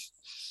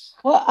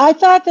 Well, I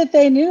thought that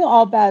they knew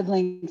all bad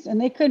links and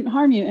they couldn't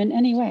harm you in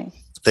any way.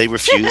 They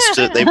refuse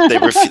to. They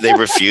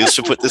refuse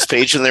to put this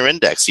page in their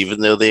index,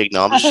 even though they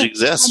acknowledge it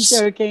exists.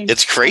 I'm joking.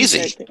 It's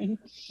crazy. I'm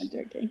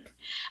joking.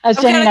 As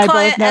Jenny and I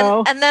both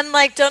know. And then,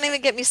 don't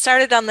even get me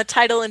started on the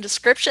title and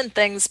description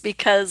things,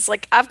 because,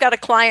 I've got a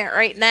client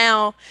right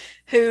now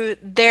who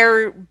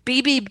their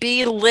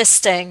BBB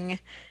listing,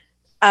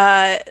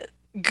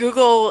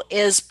 Google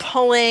is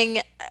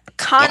pulling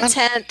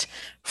content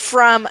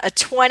from a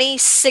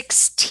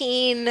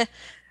 2016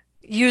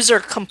 user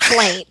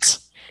complaint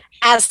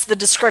as the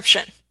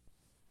description.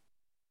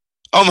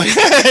 Oh my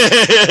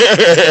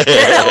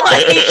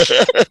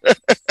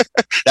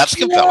That's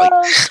compelling.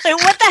 And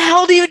what the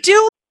hell do you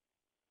do?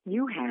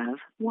 You have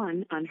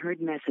one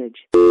unheard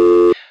message.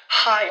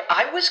 Hi,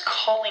 I was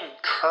calling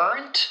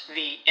Current,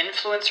 the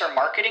influencer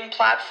marketing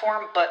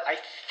platform, but I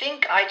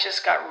think I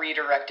just got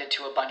redirected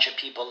to a bunch of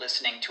people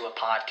listening to a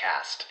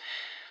podcast.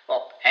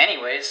 Well,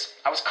 anyways,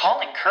 I was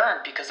calling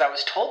Current because I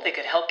was told they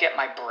could help get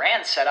my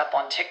brand set up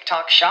on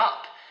TikTok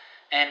Shop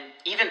and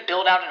even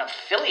build out an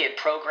affiliate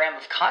program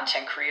of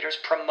content creators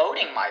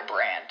promoting my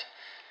brand.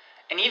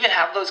 And even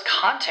have those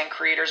content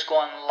creators go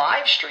on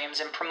live streams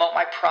and promote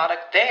my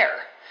product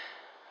there.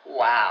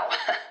 Wow,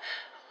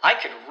 I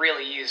could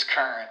really use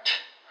Current.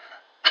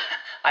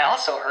 I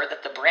also heard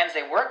that the brands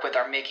they work with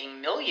are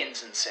making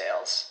millions in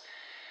sales.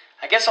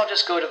 I guess I'll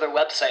just go to their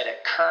website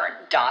at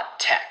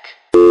current.tech.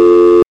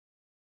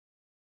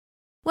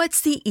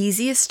 What's the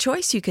easiest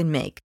choice you can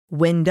make?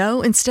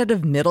 Window instead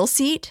of middle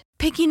seat?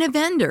 Picking a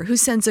vendor who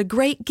sends a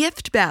great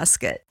gift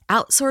basket?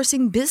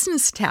 Outsourcing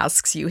business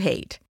tasks you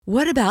hate?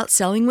 What about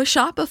selling with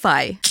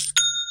Shopify?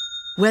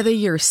 Whether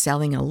you're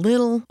selling a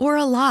little or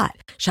a lot,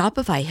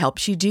 Shopify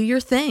helps you do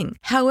your thing,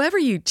 however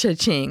you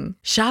cha-ching.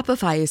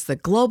 Shopify is the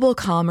global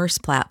commerce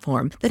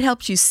platform that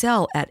helps you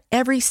sell at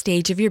every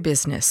stage of your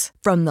business.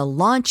 From the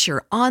launch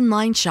your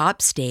online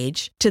shop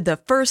stage to the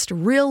first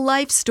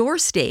real-life store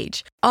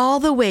stage,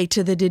 all the way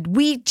to the did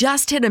we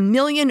just hit 1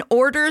 million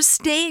orders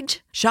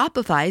stage.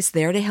 Shopify's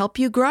there to help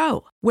you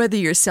grow. Whether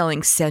you're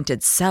selling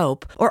scented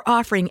soap or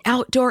offering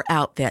outdoor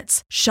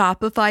outfits,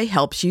 Shopify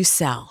helps you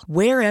sell.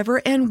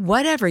 Wherever and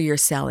whatever you're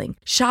selling,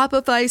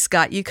 Shopify's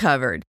got you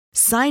covered.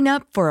 Sign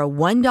up for a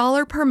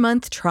 $1 per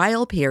month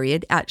trial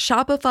period at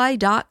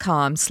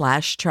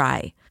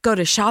shopify.com/try. Go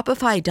to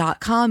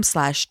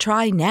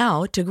shopify.com/try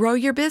now to grow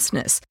your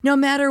business, no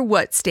matter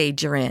what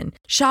stage you're in.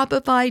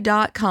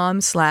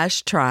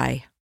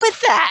 Shopify.com/try.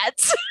 With that.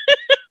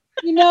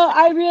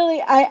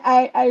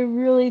 I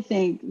really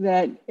think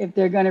that if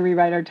they're going to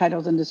rewrite our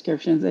titles and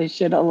descriptions, they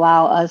should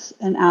allow us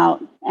an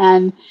out.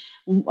 And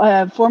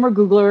a former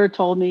Googler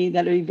told me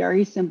that it'd be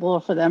very simple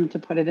for them to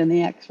put it in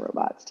the X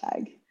robots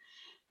tag,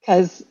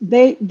 because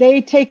they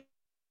take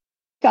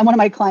on one of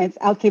my clients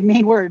out the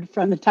main word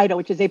from the title,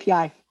 which is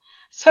API.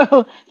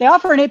 So they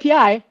offer an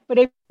API, but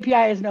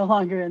API is no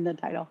longer in the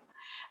title.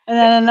 And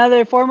then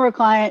another former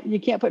client, you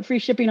can't put free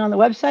shipping on the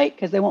website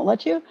because they won't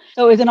let you.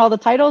 So it was in all the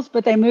titles,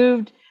 but they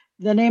moved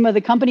the name of the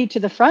company to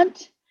the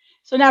front.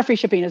 So now free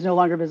shipping is no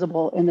longer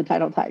visible in the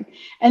title tag.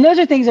 And those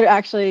are things that are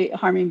actually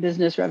harming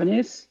business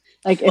revenues.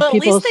 Like Well, if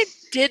people, at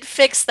least they did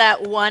fix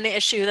that one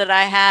issue that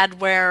I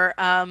had where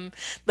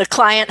the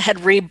client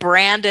had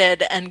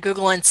rebranded and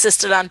Google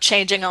insisted on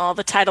changing all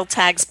the title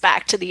tags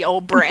back to the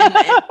old brand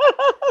name.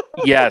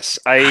 Yes,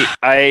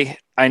 I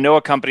know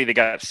a company that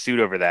got sued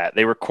over that.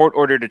 They were court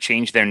ordered to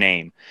change their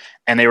name,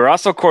 and they were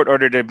also court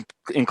ordered to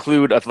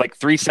include a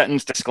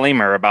 3-sentence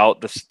disclaimer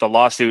about the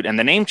lawsuit and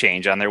the name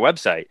change on their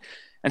website.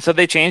 And so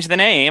they changed the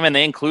name, and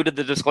they included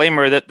the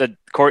disclaimer that the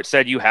court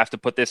said you have to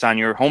put this on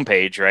your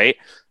homepage, right?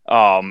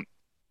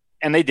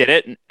 And they did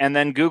it, and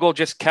then Google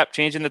just kept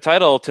changing the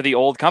title to the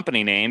old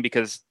company name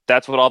because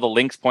that's what all the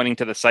links pointing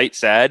to the site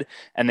said,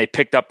 and they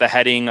picked up the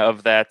heading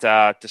of that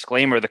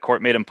disclaimer the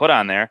court made them put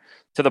on there,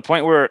 to the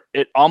point where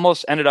it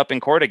almost ended up in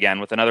court again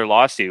with another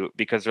lawsuit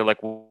because they're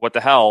like, what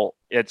the hell?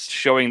 It's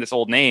showing this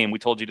old name. We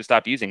told you to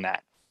stop using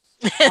that.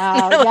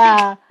 wow,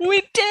 yeah.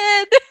 We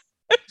did.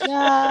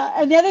 Yeah,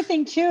 and the other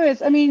thing too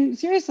is, I mean,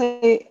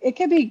 seriously, it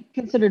could be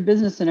considered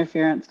business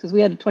interference because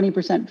we had a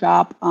 20%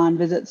 drop on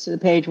visits to the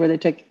page where they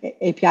took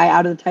API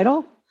out of the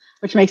title,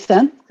 which makes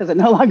sense because it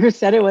no longer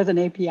said it was an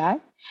API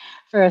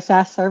for a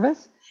SaaS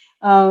service.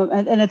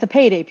 And it's a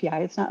paid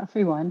API, it's not a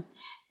free one.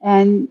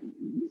 And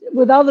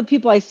with all the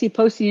people I see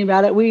posting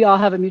about it, we all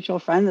have a mutual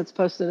friend that's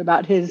posted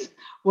about his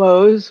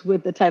woes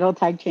with the title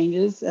tag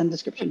changes and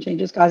description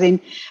changes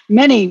causing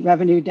many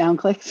revenue down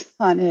clicks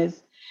on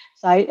his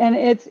site. And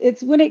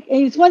it's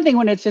one thing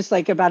when it's just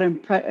like about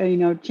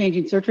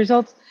changing search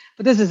results,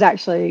 but this is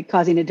actually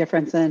causing a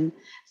difference in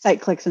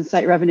site clicks and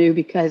site revenue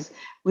because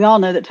we all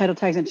know that title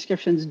tags and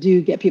descriptions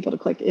do get people to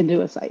click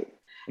into a site,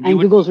 and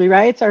Google's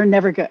rewrites are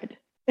never good.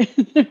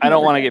 I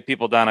don't want to get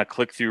people down a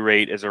click-through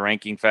rate as a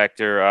ranking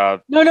factor.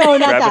 No, not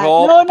that.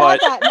 Hole, no,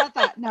 but not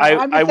that. No,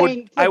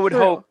 I would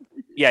hope.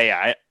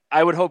 Yeah.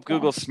 I would hope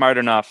Google's smart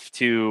enough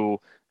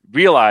to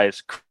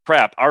realize,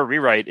 crap, our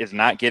rewrite is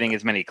not getting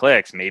as many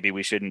clicks. Maybe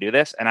we shouldn't do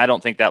this. And I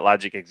don't think that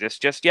logic exists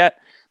just yet.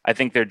 I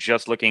think they're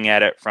just looking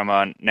at it from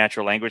a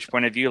natural language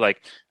point of view.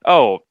 Like,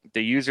 oh,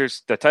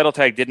 the title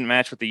tag didn't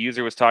match what the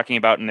user was talking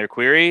about in their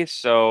query.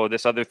 So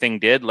this other thing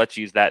did. Let's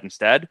use that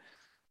instead.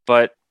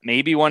 But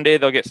maybe one day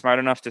they'll get smart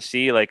enough to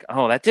see like,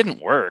 oh, that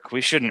didn't work. We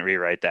shouldn't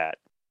rewrite that.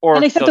 Or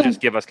they'll just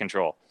give us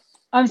control.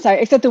 I'm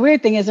sorry. Except the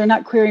weird thing is they're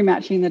not query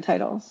matching the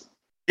titles.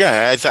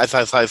 Yeah, I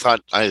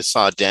thought I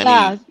saw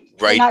Danny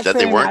write that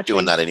they weren't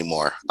doing that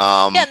anymore.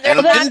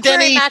 They're not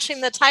query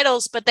matching the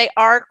titles, but they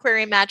are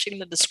query matching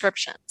the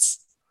descriptions.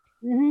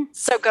 Mm-hmm.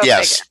 So go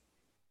figure.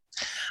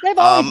 They've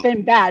always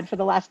been bad for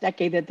the last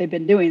decade that they've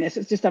been doing this.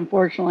 It's just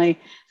unfortunately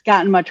it's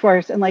gotten much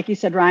worse. And like you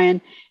said, Ryan,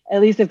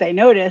 at least if they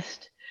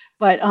noticed,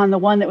 but on the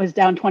one that was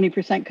down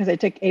 20% because they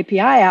took API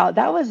out,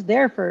 that was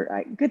there for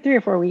a good 3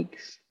 or 4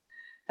 weeks.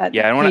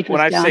 Yeah, and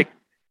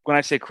when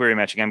I say query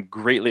matching, I'm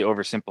greatly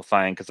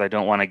oversimplifying because I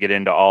don't want to get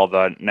into all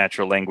the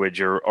natural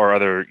language or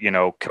other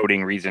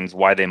coding reasons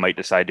why they might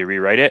decide to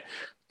rewrite it.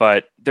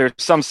 But there's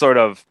some sort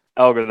of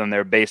algorithm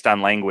there based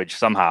on language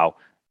somehow,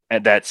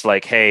 and that's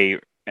like, hey,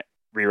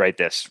 rewrite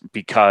this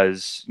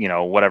because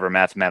whatever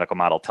mathematical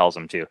model tells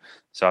them to.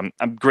 So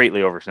I'm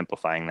greatly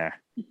oversimplifying there.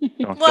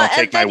 Don't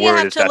take my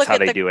word as that's how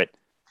they do it.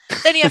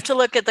 Then you have to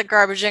look at the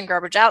garbage in,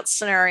 garbage out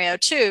scenario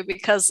too,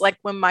 because like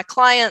when my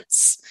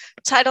clients'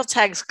 title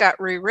tags got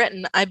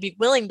rewritten, I'd be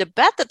willing to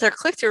bet that their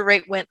click-through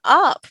rate went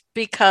up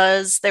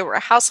because they were a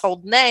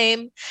household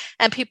name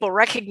and people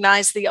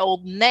recognized the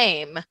old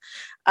name.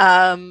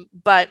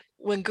 But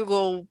when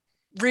Google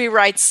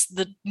rewrites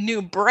the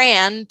new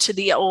brand to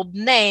the old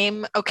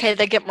name, okay,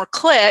 they get more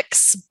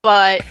clicks,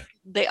 but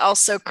they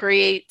also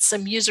create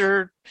some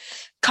user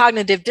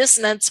cognitive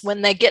dissonance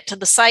when they get to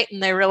the site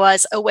and they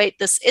realize, oh wait,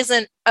 this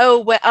isn't,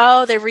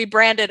 they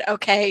rebranded,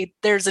 okay,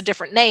 there's a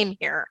different name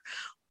here.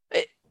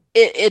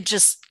 It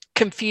just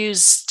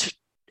confused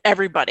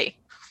everybody.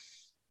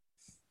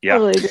 Yeah.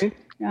 Totally agree.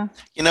 Yeah.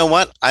 You know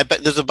what? I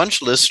bet there's a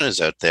bunch of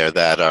listeners out there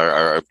that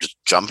are just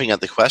jumping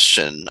at the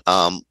question.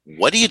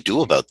 What do you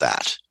do about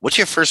that? What's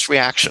your first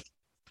reaction?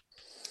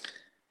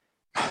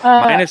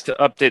 Mine is to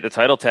update the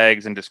title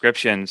tags and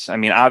descriptions. I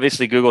mean,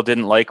 obviously Google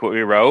didn't like what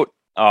we wrote.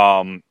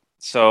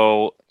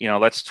 So,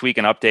 let's tweak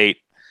and update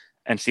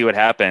and see what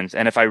happens.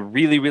 And if I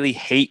really, really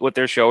hate what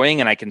they're showing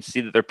and I can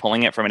see that they're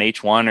pulling it from an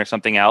H1 or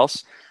something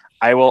else,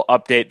 I will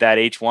update that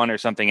H1 or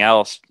something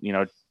else.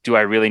 Do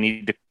I really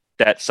need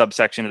that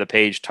subsection of the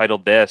page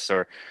titled this,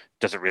 or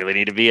does it really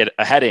need to be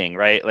a heading,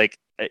 right? Like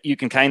you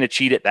can kind of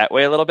cheat it that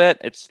way a little bit.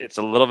 It's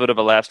a little bit of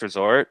a last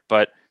resort,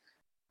 but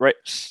right,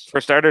 for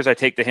starters, I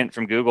take the hint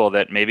from Google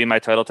that maybe my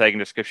title tag and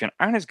description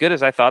aren't as good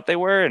as I thought they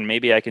were, and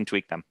maybe I can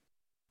tweak them.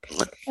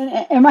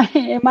 In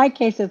my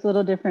case, it's a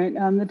little different.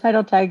 The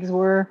title tags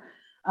were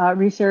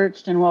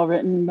researched and well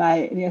written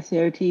by the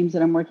SEO teams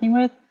that I'm working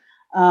with.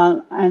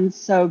 And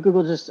so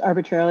Google just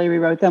arbitrarily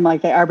rewrote them,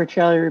 like they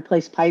arbitrarily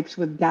replaced pipes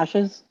with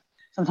dashes.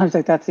 Sometimes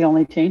like that's the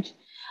only change.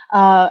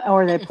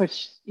 Or they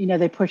push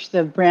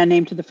the brand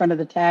name to the front of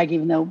the tag,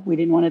 even though we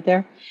didn't want it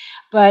there.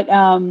 But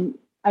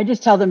I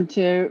just tell them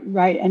to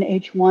write an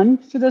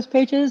H1 for those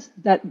pages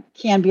that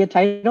can be a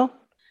title.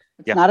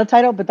 It's not a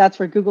title, but that's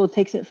where Google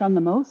takes it from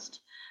the most.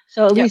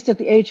 So at least if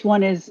the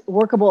H1 is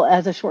workable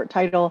as a short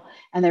title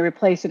and they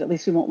replace it, at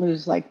least we won't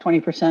lose like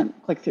 20%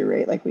 click-through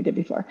rate like we did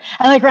before.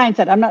 And like Ryan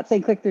said, I'm not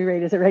saying click-through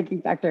rate is a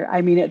ranking factor.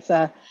 I mean, it's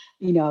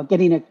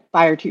getting a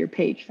buyer to your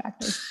page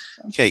factor.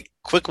 So. Okay,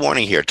 quick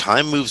warning here.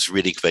 Time moves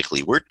really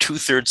quickly. We're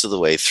 2/3 of the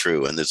way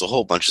through, and there's a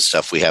whole bunch of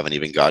stuff we haven't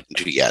even gotten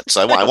to yet.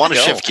 So I want to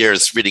shift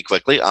gears really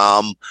quickly.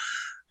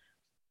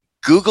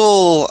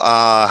 Google,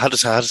 how to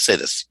say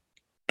this?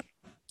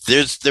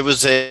 There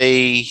was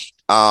a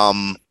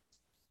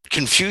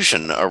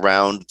confusion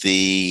around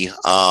the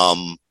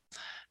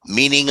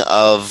meaning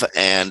of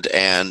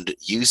and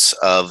use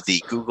of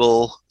the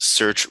Google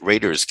Search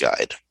Raiders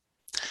Guide,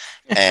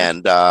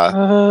 and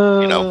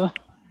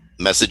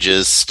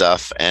messages,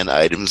 stuff, and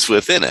items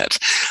within it.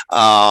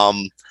 Well,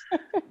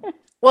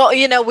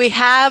 we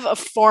have a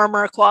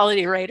former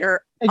quality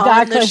rater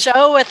on the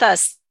show with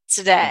us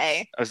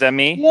today. Oh, is that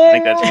me? Yay! I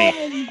think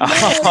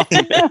that's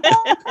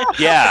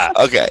me. Yeah.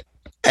 Okay.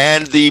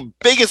 And the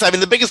biggest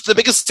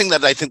thing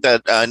that I think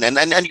that,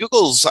 and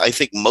Google's, I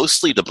think,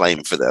 mostly to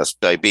blame for this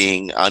by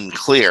being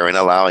unclear and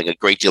allowing a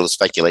great deal of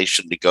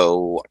speculation to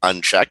go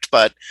unchecked,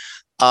 but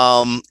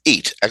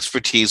EAT,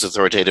 expertise,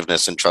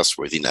 authoritativeness, and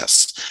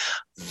trustworthiness.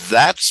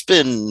 That's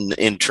been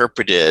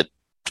interpreted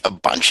a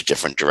bunch of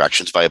different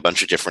directions by a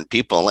bunch of different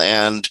people,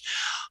 and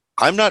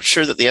I'm not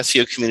sure that the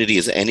SEO community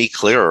is any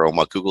clearer on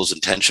what Google's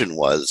intention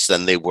was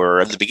than they were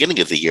at the beginning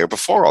of the year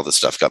before all this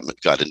stuff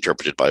got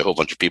interpreted by a whole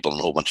bunch of people in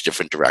a whole bunch of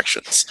different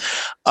directions.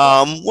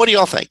 What do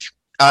y'all think?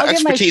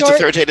 Expertise,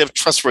 authoritative,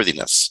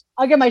 trustworthiness.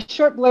 I'll get my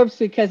short blurbs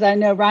because I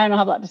know Ryan will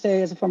have a lot to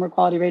say as a former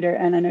quality rater,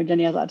 and I know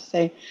Jenny has a lot to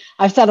say.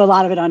 I've said a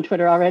lot of it on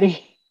Twitter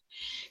already.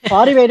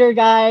 Quality Rater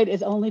Guide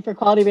is only for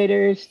quality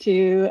raters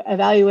to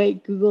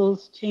evaluate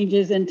Google's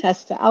changes and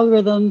tests to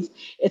algorithms.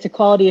 It's a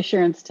quality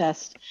assurance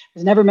test. It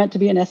was never meant to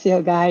be an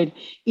SEO guide.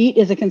 EAT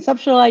is a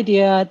conceptual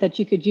idea that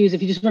you could use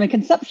if you just want to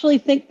conceptually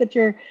think that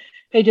your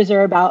pages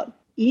are about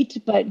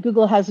EAT, but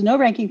Google has no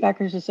ranking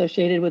factors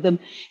associated with them.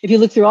 If you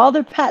look through all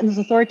their patents,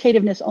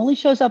 authoritativeness only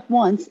shows up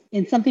once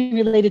in something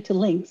related to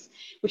links,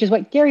 which is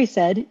what Gary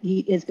said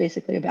EAT is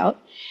basically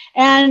about.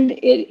 And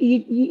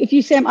if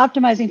you say I'm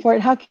optimizing for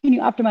it, how can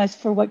you optimize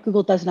for what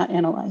Google does not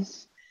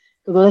analyze?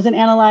 Google doesn't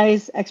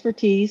analyze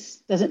expertise,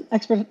 doesn't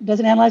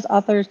analyze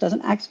authors,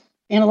 doesn't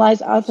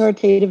analyze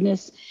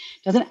authoritativeness,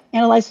 doesn't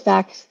analyze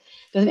facts,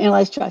 doesn't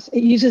analyze trust.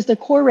 It uses the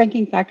core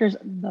ranking factors,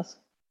 thus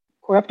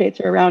core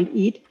updates are around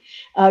EAT,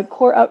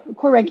 core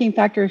ranking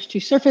factors to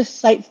surface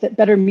sites that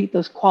better meet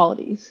those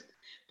qualities.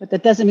 But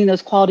that doesn't mean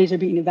those qualities are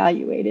being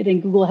evaluated.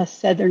 And Google has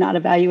said they're not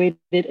evaluated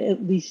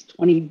at least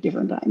 20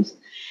 different times.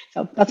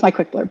 So that's my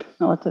quick blurb.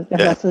 I'll let the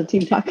rest of the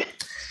team talk.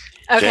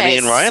 Jenny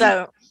and Ryan?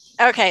 So,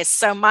 Okay,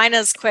 so mine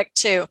is quick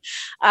too.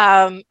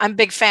 I'm a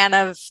big fan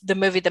of the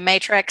movie The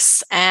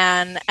Matrix,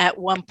 and at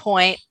one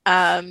point,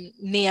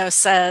 Neo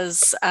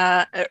says,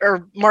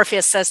 or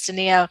Morpheus says to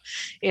Neo,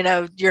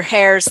 your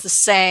hair's the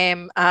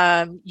same.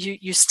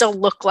 You still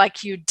look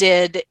like you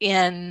did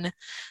in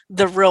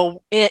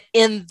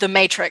the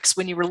Matrix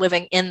when you were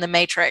living in the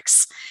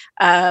Matrix,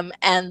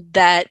 and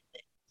that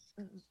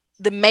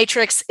the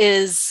Matrix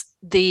is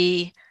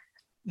the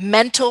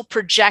mental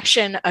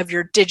projection of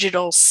your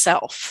digital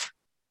self.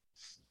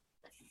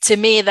 To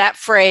me, that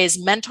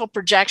phrase, mental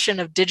projection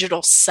of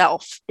digital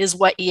self, is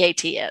what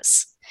EAT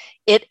is.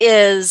 It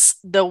is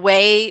the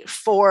way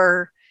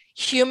for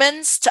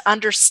humans to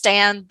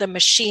understand the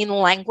machine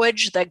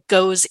language that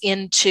goes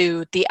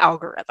into the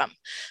algorithm.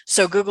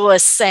 So Google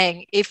is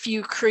saying, if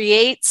you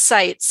create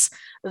sites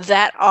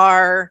that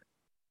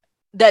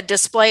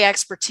display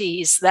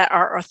expertise, that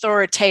are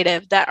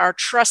authoritative, that are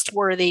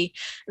trustworthy,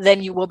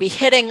 then you will be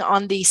hitting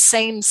on the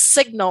same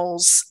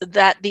signals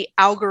that the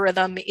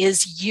algorithm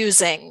is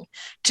using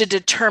to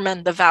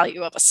determine the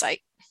value of a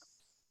site.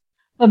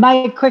 But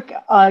my quick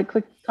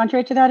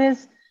contrary to that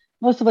is,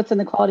 most of what's in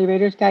the Quality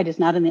Raters Guide is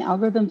not in the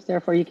algorithms.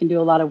 Therefore, you can do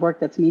a lot of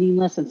work that's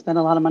meaningless and spend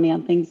a lot of money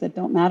on things that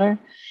don't matter.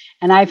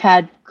 And I've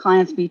had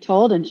clients be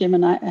told, and Jim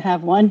and I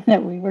have one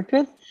that we worked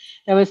with,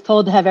 that was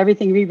told to have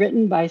everything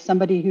rewritten by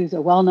somebody who's a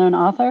well-known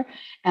author,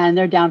 and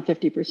they're down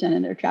 50%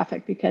 in their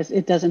traffic because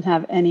it doesn't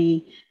have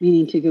any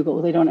meaning to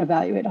Google. They don't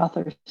evaluate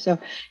authors. So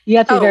you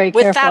have to be very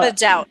careful. Without a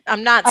doubt.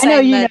 I'm not saying I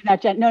know you that, know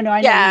that, Jen. No, I know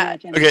you know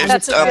that, Jen. Okay,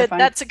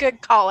 that's a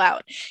good call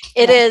out.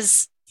 It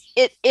is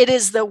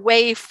the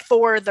way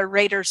for the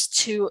raters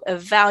to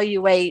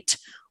evaluate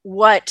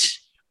what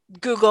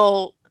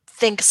Google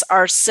thinks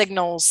are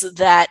signals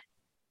that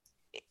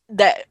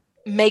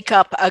make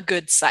up a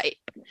good site.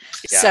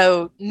 Yeah.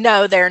 So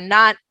no, they're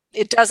not.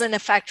 It doesn't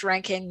affect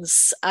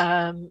rankings,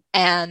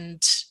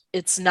 and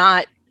it's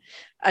not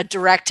a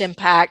direct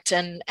impact.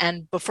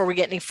 And before we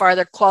get any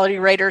farther, quality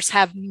raters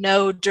have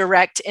no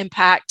direct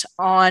impact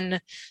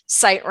on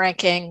site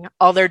ranking.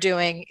 All they're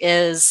doing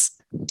is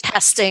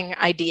testing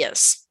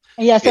ideas.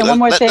 Yes, and one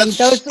more thing.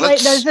 Those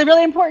are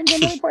really important.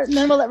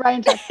 Then we'll let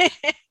Ryan talk.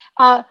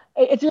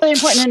 It's really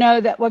important to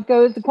know that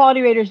the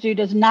quality raters do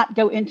does not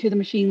go into the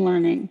machine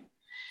learning.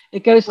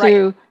 It goes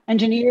through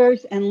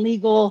engineers and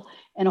legal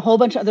and a whole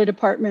bunch of other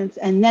departments,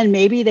 and then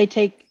maybe they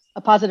take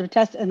a positive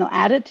test and they'll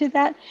add it to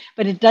that,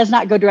 but it does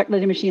not go directly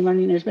to machine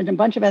learning. There's been a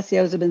bunch of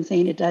SEOs have been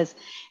saying it does,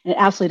 and it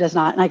absolutely does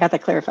not. And I got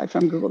that clarified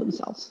from Google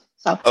themselves.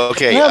 So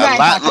okay,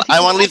 I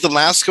want to leave the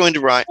last going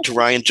to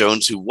Ryan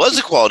Jones, who was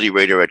a quality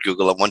rater at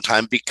Google at one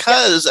time,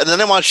 because, and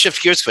then I want to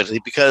shift gears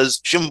quickly because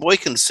Jim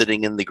Boykin's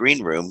sitting in the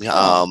green room,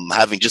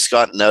 having just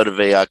gotten out of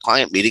a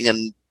client meeting,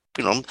 and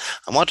I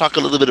want to talk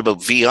a little bit about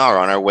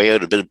VR on our way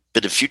out, a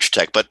bit of future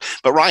tech. But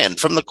Ryan,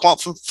 from a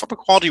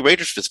quality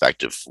rater's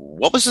perspective,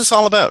 what was this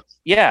all about?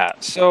 Yeah,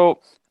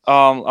 so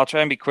I'll try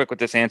and be quick with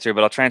this answer,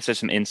 but I'll try and set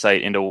some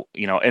insight into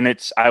and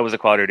I was a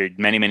quality rater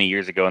many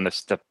years ago, and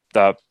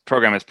the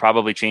program has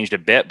probably changed a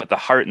bit, but the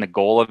heart and the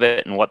goal of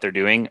it and what they're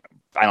doing,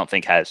 I don't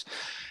think has.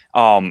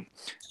 And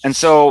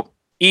so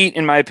EAT,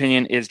 in my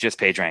opinion, is just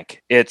PageRank.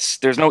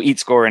 There's no EAT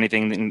score or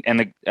anything,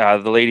 and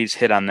the ladies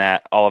hit on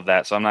all of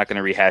that, so I'm not going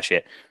to rehash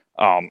it.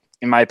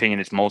 In my opinion,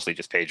 it's mostly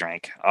just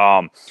PageRank.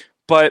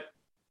 But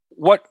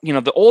what,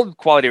 the old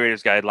quality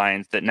raters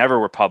guidelines that never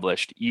were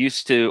published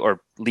used to,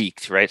 or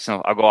leaked, right?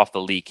 So I'll go off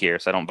the leak here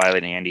so I don't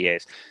violate any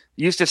NDAs.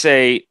 Used to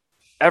say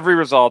every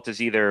result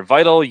is either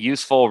vital,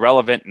 useful,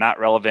 relevant, not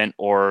relevant,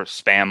 or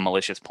spam,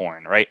 malicious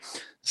porn, right?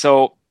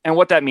 So, and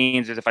what that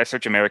means is if I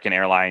search American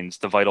Airlines,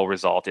 the vital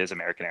result is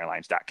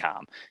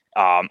AmericanAirlines.com.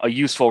 A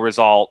useful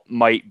result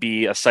might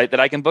be a site that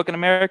I can book an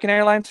American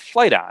Airlines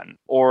flight on,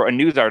 or a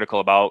news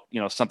article about,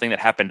 something that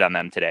happened on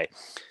them today.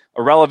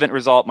 A relevant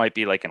result might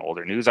be like an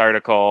older news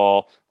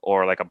article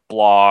or like a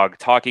blog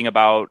talking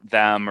about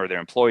them or their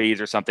employees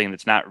or something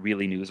that's not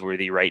really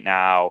newsworthy right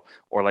now,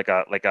 or like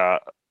a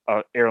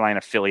airline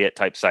affiliate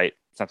type site,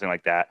 something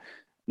like that.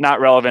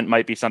 Not relevant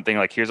might be something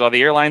like, here's all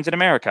the airlines in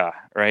America,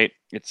 right?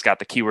 It's got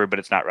the keyword, but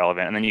it's not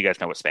relevant. And then you guys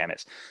know what spam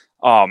is.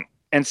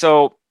 And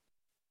so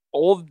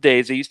old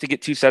days, they used to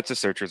get two sets of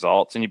search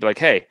results, and you'd be like,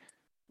 hey,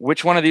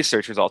 which one of these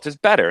search results is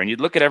better? And you'd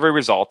look at every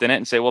result in it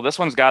and say, well, this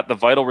one's got the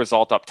vital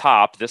result up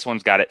top. This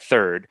one's got it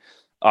third.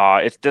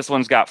 If this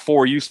one's got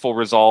 4 useful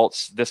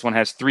results, this one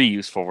has 3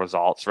 useful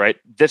results, right?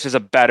 This is a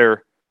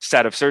better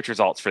set of search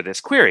results for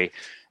this query.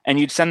 And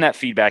you'd send that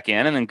feedback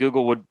in, and then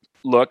Google would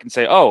look and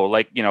say,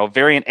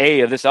 variant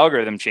A of this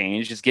algorithm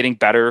change is getting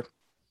better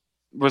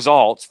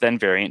results than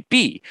variant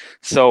B.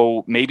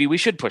 So maybe we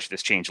should push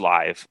this change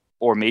live,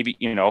 or maybe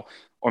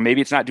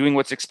it's not doing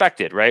what's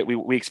expected, right?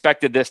 We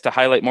expected this to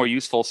highlight more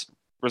useful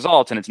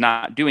results, and it's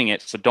not doing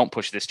it, so don't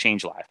push this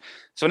change live.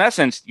 So in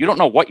essence, you don't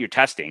know what you're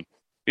testing.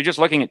 You're just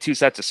looking at 2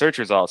 sets of search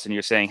results, and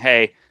you're saying,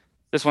 hey,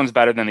 this one's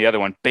better than the other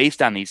one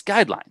based on these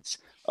guidelines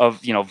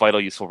of, vital,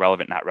 useful,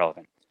 relevant, not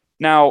relevant.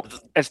 Now,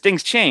 as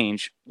things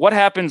change, what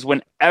happens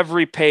when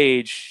every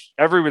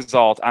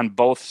result on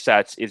both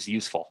sets is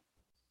useful?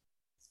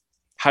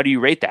 How do you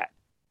rate that?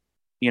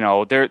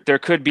 there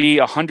could be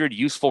 100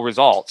 useful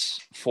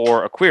results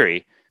for a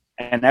query,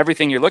 and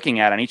everything you're looking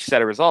at on each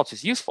set of results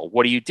is useful.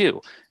 What do you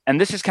do? And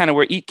this is kind of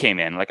where EAT came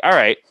in. Like, all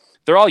right,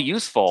 they're all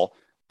useful,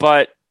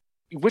 but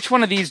which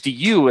one of these do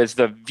you, as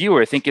the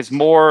viewer, think is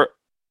more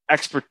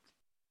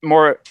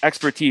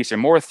expertise or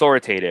more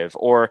authoritative?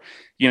 Or,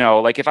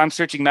 like if I'm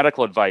searching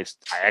medical advice,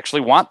 I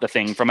actually want the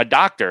thing from a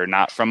doctor,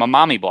 not from a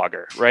mommy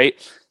blogger, right?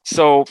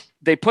 So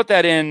they put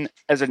that in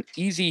as an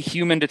easy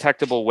human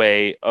detectable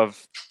way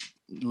of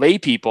lay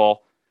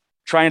people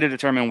trying to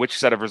determine which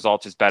set of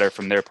results is better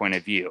from their point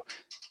of view.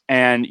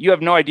 And you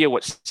have no idea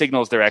what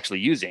signals they're actually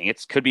using.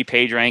 It could be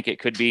PageRank. It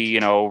could be,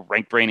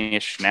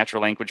 RankBrain-ish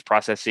natural language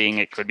processing.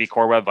 It could be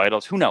Core Web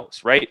Vitals. Who knows,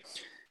 right?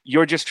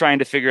 You're just trying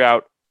to figure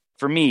out,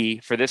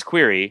 for this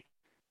query,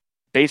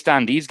 based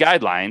on these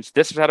guidelines,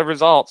 this set of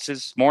results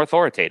is more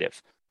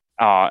authoritative.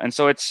 And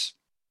so it's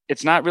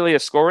not really a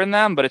score in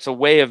them, but it's a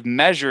way of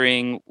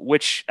measuring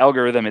which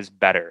algorithm is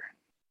better.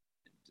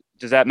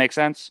 Does that make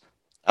sense?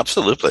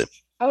 Absolutely.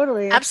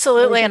 Totally.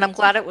 Absolutely. And I'm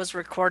glad it was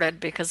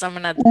recorded because I'm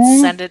going to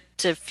send it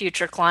to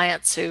future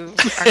clients who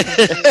are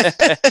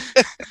confused.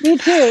 Me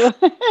too.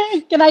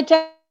 Can I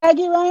tag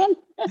you, Ryan?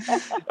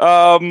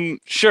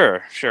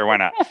 Sure. Why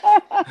not?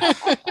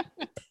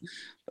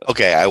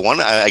 Okay,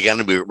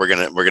 we're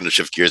gonna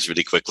shift gears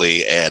really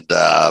quickly, and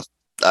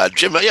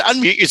Jim,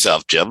 unmute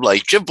yourself, Jim.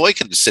 Like Jim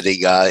Boykin is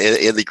sitting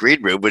in the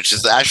green room, which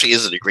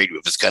isn't a green room.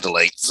 It's kind of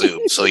like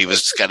Zoom, so he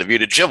was just kind of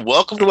muted. Jim,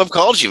 welcome to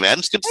Webcology, man.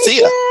 It's good to see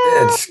you.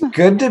 It's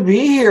good to be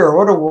here.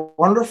 What a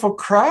wonderful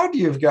crowd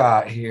you've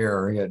got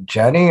here. You got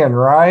Jenny and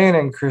Ryan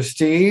and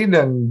Christine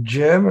and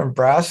Jim and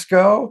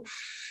Brasco.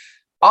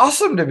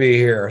 Awesome to be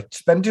here.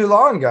 It's been too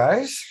long,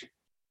 guys.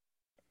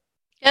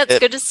 Yeah, it's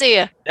good to see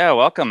you. Yeah,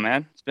 welcome,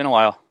 man. It's been a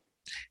while.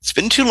 It's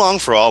been too long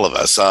for all of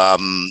us.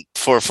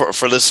 For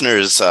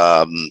listeners,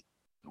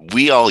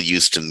 we all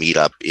used to meet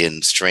up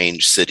in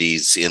strange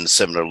cities in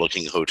similar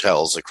looking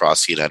hotels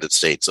across the United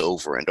States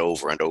over and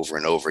over and over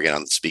and over again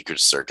on the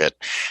speakers circuit.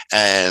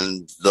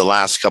 And the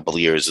last couple of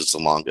years is the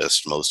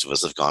longest most of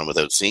us have gone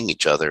without seeing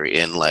each other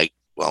in a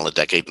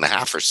decade and a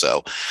half or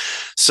so.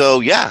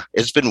 So yeah,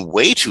 it's been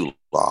way too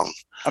long.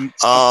 I'm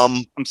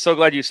so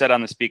glad you said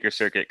on the speaker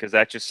circuit, because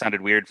that just sounded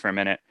weird for a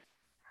minute.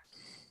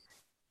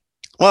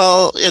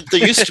 Well, there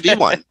used to be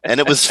one, and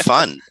it was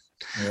fun.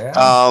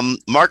 Yeah.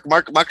 Mark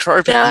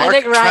Trapagan. I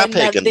think Ryan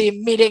meant the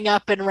meeting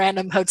up in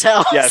random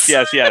hotels. Yes.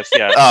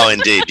 Oh,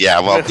 indeed. Yeah.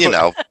 Well,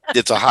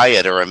 it's a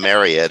Hyatt or a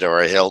Marriott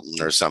or a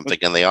Hilton or something,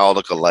 and they all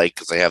look alike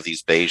because they have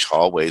these beige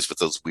hallways with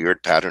those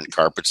weird patterned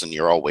carpets, and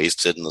you're all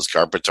wasted, and those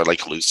carpets are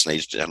like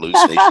hallucination.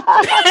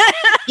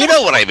 You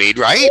know what I mean,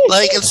 right?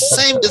 Like it's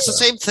the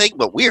same thing,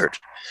 but weird.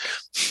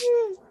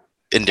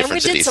 In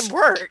different cities. And we did some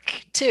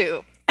work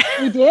too.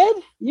 You did?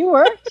 You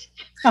worked?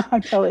 Oh,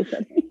 I'm totally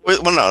kidding.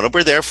 Well, no,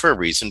 we're there for a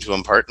reason, to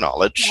impart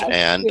knowledge, yes,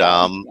 and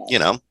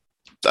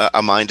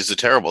a mind is a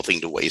terrible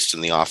thing to waste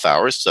in the off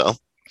hours. So,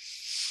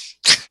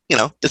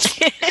 it's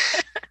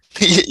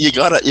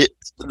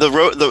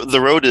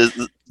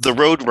the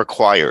road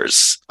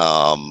requires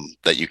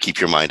that you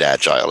keep your mind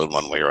agile in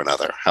one way or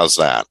another. How's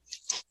that?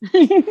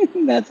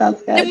 That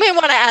sounds good. You may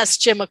want to ask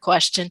Jim a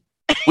question.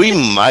 We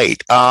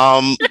might.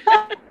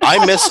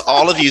 I miss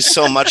all of you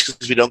so much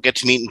because we don't get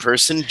to meet in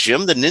person.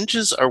 Jim, the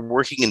ninjas are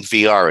working in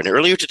VR. And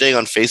earlier today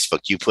on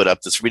Facebook, you put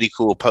up this really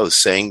cool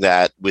post saying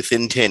that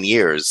within 10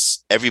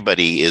 years,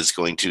 everybody is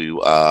going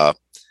to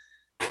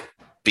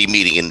be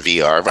meeting in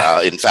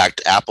VR. In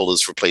fact, Apple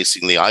is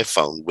replacing the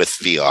iPhone with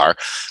VR.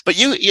 But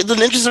the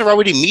ninjas are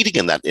already meeting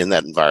in that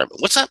environment.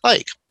 What's that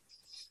like?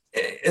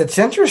 It's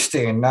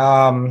interesting.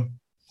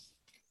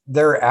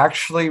 They're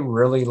actually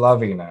really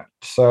loving it.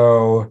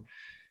 So,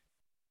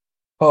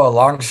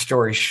 long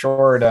story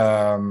short,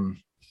 I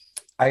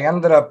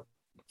ended up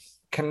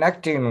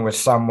connecting with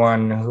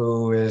someone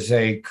who is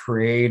a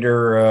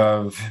creator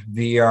of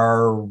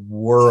VR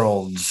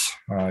worlds,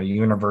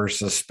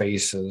 universes,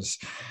 spaces,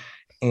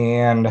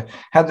 and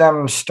had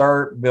them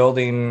start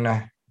building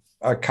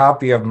a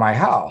copy of my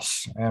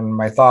house. And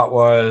my thought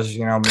was,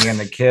 me and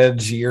the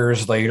kids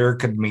years later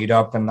could meet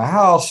up in the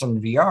house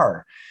in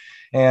VR.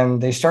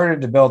 And they started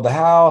to build the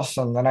house.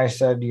 And then I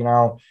said,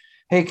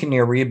 hey, can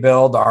you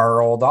rebuild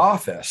our old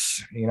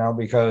office?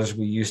 Because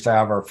we used to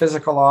have our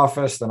physical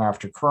office. Then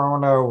after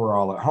Corona, we're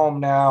all at home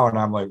now. And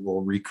I'm like,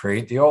 we'll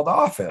recreate the old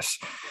office.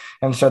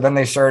 And so then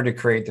they started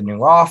to create the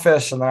new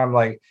office. And then I'm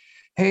like,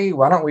 hey,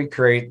 why don't we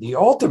create the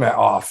ultimate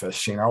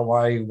office?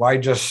 Why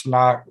just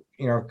not,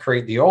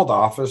 create the old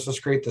office? Let's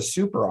create the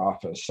super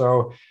office.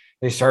 So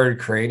they started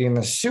creating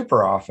the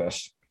super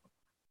office.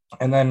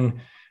 And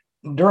then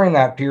during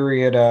that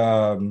period,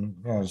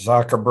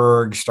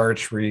 Zuckerberg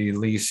starts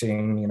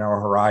releasing,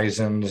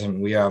 Horizons,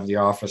 and we have the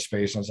office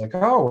space. And it's like,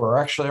 oh, we're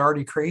actually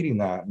already creating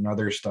that and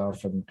other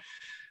stuff. And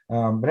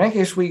but in any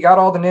case, we got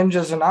all the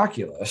ninjas in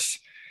Oculus,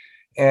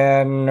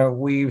 and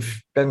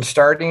we've been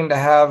starting to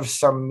have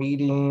some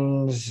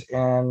meetings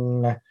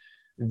in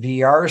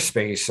VR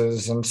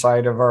spaces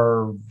inside of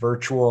our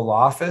virtual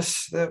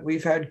office that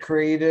we've had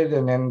created,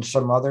 and in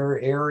some other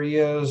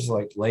areas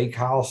like lake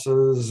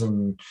houses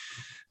and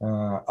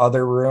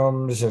other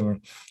rooms.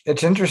 And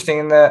it's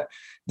interesting that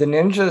the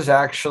ninjas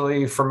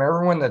actually, from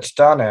everyone that's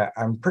done it,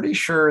 I'm pretty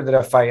sure that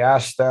if I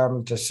asked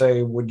them to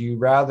say, would you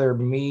rather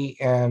meet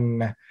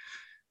in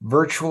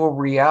virtual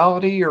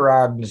reality or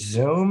on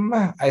Zoom,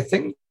 I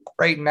think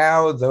right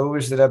now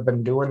those that have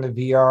been doing the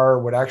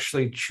VR would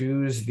actually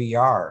choose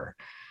VR.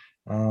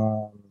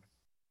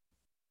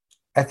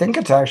 I think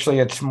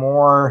it's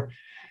more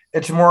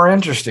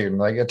interesting.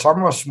 Like it's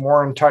almost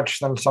more in touch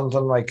than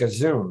something like a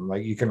Zoom.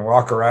 Like you can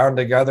walk around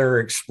together,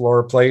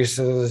 explore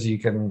places, you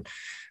can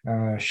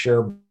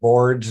share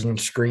boards and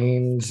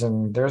screens,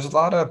 and there's a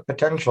lot of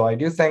potential. I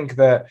do think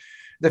that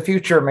the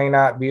future may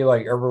not be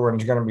like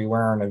everyone's going to be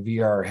wearing a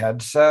VR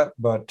headset,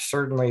 but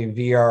certainly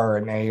VR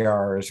and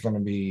AR is going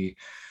to be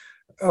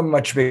a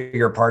much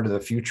bigger part of the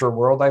future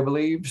world, I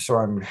believe. So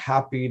I'm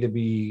happy to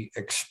be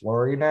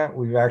exploring it.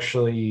 We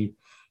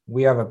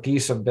have a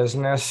piece of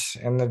business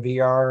in the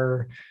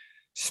VR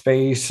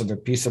space and a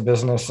piece of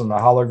business in the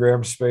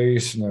hologram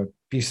space and a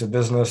piece of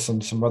business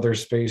in some other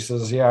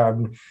spaces. Yeah,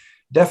 I'm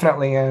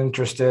definitely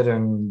interested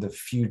in the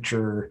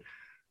future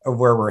of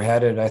where we're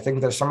headed. I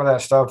think that some of that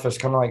stuff is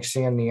kind of like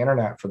seeing the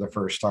internet for the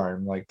first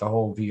time. Like the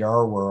whole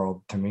VR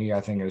world, to me,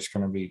 I think is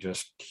going to be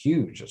just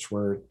huge. It's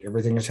where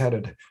everything is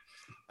headed.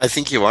 I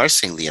think you are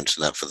seeing the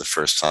internet for the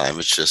first time.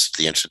 It's just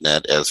the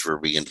internet as we're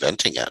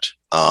reinventing it.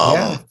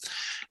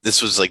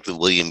 This was like the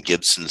William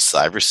Gibson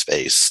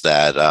cyberspace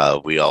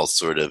that we all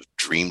sort of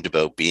dreamed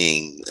about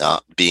being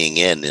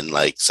in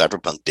like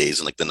cyberpunk days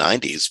in like the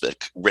 90s,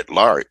 but writ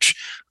large.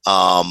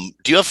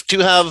 Do you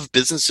have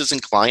businesses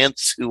and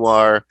clients who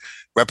are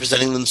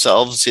representing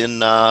themselves in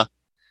the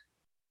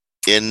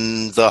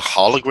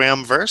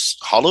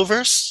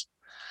holoverse?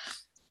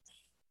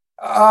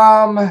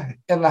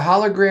 In the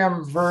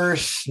hologram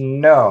verse,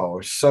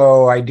 no.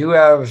 So I do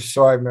have,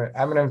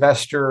 I'm an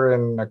investor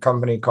in a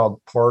company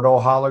called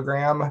Portal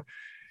Hologram,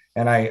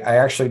 and I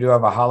actually do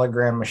have a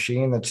hologram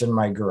machine that's in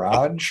my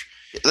garage.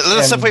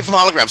 Let's separate from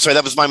hologram. Sorry,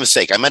 that was my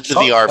mistake. I meant the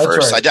VR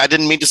first. Right. I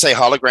didn't mean to say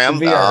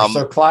hologram. VR.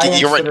 So clients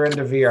that are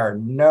into VR.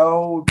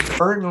 No,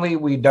 currently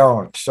we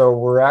don't. So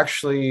we're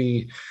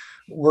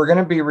going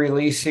to be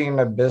releasing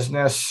a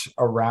business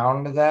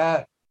around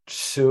that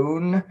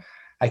soon.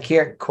 I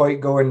can't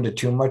quite go into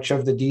too much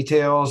of the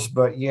details,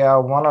 but yeah,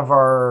 one of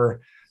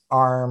our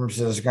arms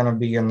is going to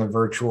be in the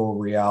virtual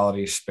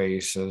reality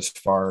space as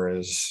far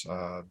as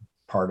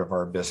part of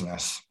our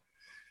business.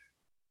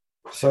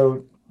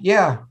 So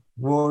yeah,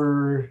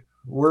 we're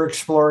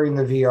exploring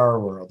the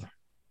VR world.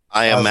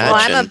 I imagine. Well,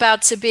 I'm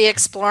about to be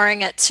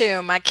exploring it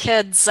too. My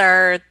kids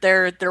are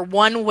their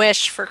one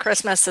wish for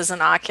Christmas is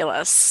an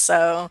Oculus,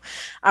 so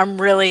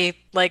I'm really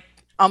like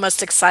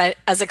almost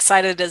as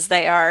excited as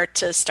they are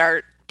to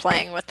start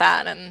playing with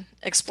that and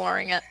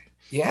exploring it.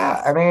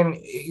 Yeah, I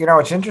mean,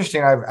 it's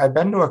interesting. I've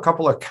been to a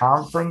couple of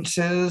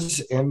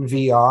conferences in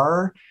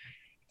VR,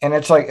 and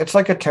it's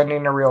like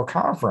attending a real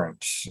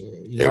conference.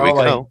 There we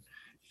go.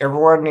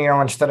 Everyone,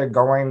 instead of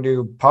going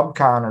to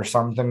PubCon or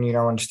something,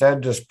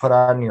 instead just put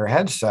on your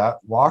headset,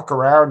 walk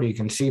around. You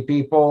can see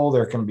people.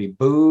 There can be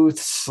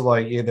booths.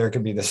 Like there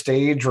can be the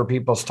stage where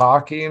people's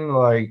talking.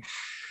 Like,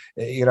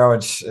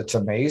 it's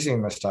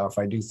amazing, the stuff.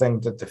 I do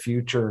think that the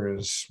future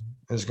is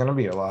going to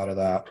be a lot of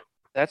that.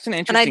 That's an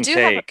interesting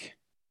take.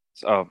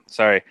 Oh,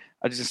 sorry.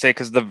 I was just going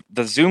to say, because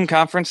the Zoom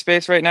conference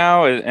space right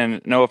now,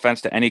 and no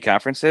offense to any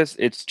conferences,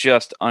 it's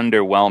just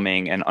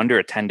underwhelming and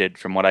underattended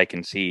from what I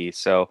can see.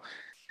 So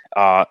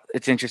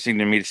it's interesting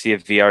to me to see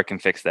if VR can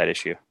fix that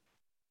issue.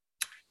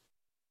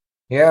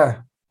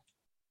 Yeah.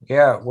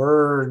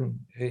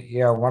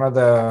 One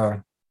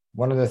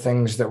of the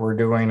things that we're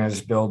doing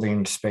is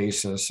building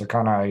spaces. So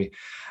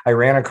I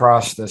ran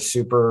across the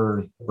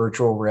super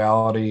virtual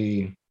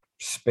reality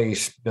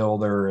space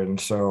builder. And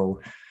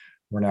so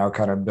we're now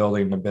kind of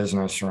building the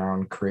business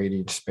around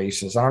creating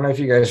spaces. I don't know if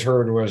you guys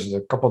heard, was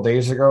a couple of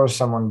days ago,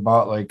 someone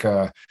bought like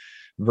a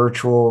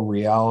virtual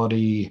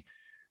reality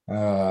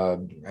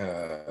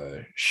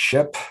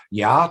ship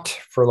yacht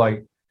for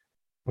like,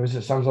 what is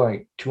it? Sounds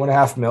like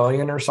 $2.5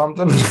 million or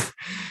something.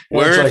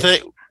 Where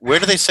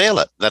do they sail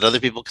it that other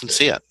people can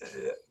see it?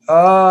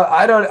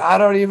 I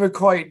don't even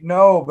quite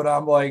know, but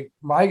I'm like,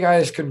 my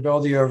guys can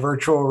build you a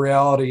virtual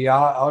reality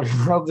yacht.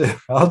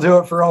 I'll do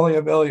it for only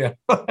 $1 million.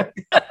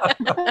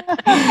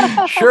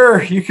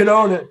 Sure, you can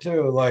own it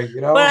too.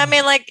 But I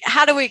mean,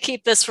 how do we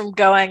keep this from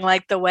going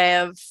like the way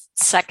of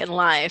Second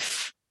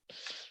Life?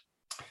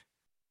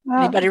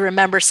 Anybody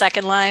remember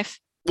Second Life?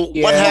 Well,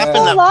 what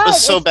happened that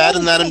was so bad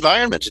in that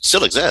environment? It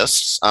still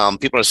exists.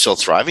 People are still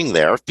thriving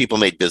there. People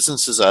made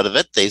businesses out of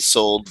it. They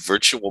sold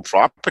virtual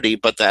property,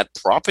 but that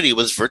property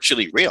was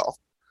virtually real.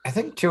 I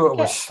think too, it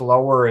was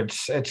slower.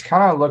 It's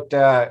kind of looked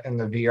at in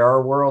the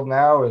VR world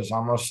now as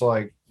almost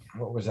like,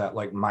 what was that?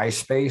 Like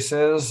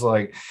MySpace is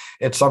like,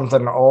 it's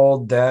something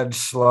old, dead,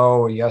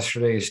 slow,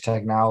 yesterday's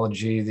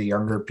technology. The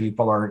younger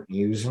people aren't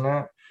using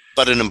it.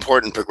 But an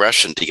important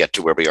progression to get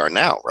to where we are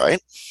now,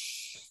 right?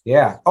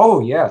 Yeah.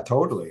 Oh, yeah,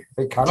 totally.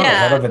 It kind of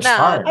ahead of its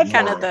time.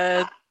 Kind of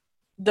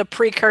the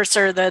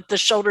precursor that the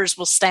shoulders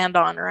will stand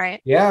on,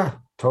 right? Yeah,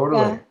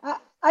 totally. Yeah.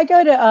 I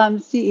go to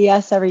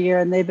CES every year,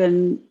 and they've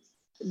been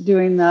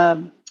doing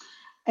the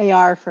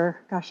AR for,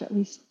 gosh, at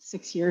least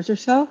 6 years or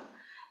so.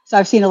 So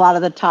I've seen a lot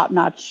of the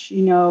top-notch,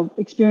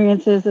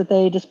 experiences that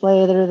they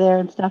display that are there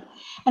and stuff.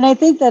 And I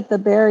think that the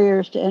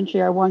barriers to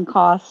entry are, one,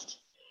 cost,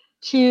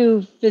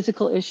 two,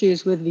 physical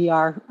issues with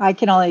VR. I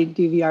can only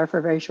do VR for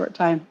a very short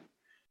time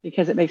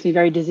because it makes me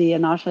very dizzy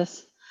and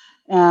nauseous.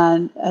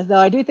 And though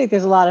I do think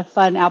there's a lot of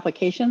fun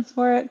applications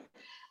for it,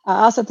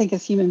 I also think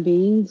as human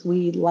beings,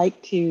 we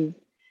like to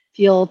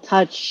feel,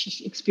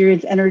 touch,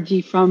 experience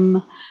energy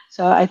from.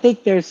 So I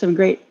think there's some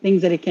great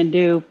things that it can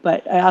do,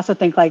 but I also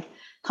think like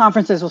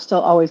conferences will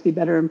still always be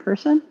better in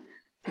person.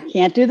 If you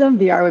can't do them,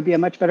 VR would be a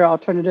much better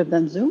alternative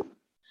than Zoom.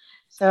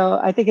 So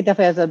I think it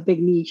definitely has a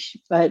big niche,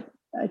 but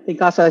I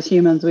think also as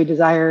humans, we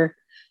desire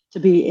to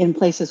be in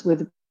places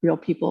with real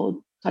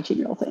people touching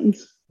real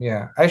things.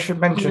 Yeah, I should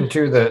mention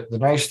too that the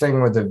nice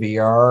thing with the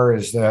VR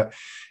is that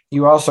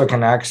you also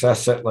can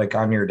access it like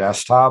on your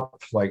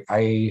desktop. Like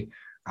I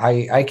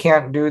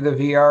can't do the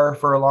VR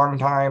for a long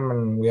time,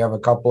 and we have a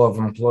couple of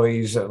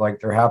employees that like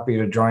they're happy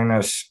to join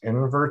us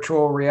in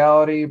virtual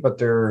reality, but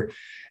they're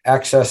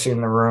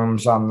accessing the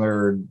rooms on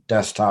their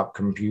desktop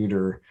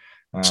computer.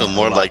 So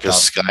more like a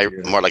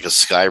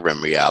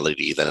Skyrim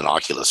reality than an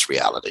Oculus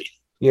reality.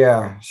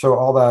 Yeah, so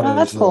all that is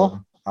that's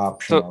cool.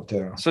 Optional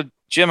too. So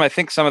Jim, I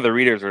think some of the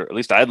readers, or at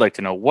least I'd like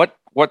to know, what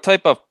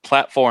type of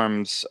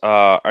platforms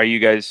are you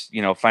guys,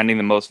 finding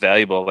the most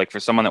valuable? Like for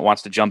someone that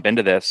wants to jump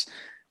into this,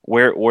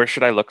 where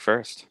should I look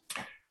first?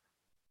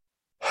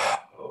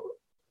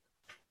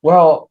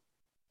 Well,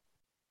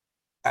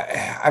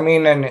 I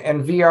mean,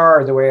 in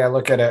VR, the way I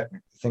look at it, I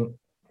think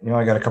you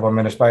only got a couple of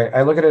minutes, but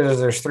I look at it as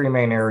there's three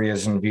main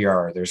areas in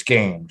VR. There's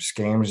games.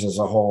 Games is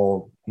a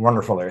whole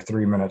wonderful area.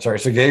 3 minutes. Sorry.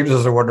 So games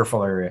is a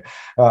wonderful area.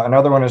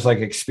 Another one is like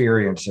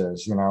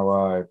experiences,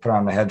 put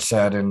on the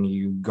headset and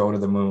you go to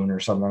the moon or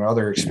something,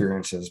 other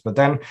experiences. But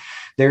then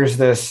there's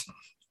this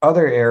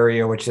other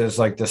area, which is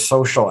like the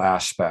social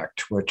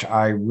aspect, which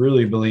I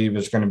really believe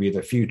is going to be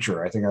the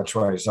future. I think that's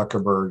why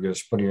Zuckerberg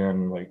is putting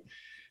in like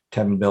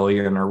 10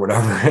 billion or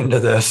whatever into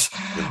this.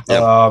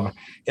 Yep.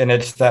 And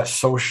it's that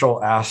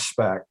social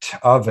aspect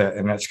of it.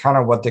 And it's kind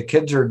of what the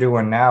kids are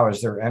doing now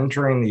is they're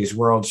entering these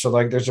worlds. So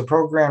like there's a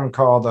program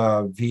called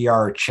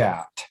VR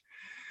Chat.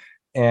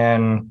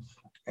 And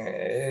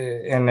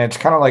it's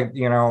kind of like,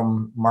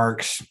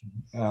 Mark's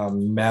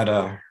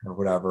Meta or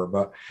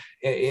whatever,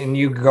 and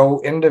you go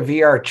into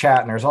VR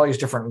Chat and there's all these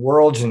different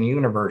worlds and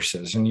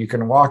universes, and you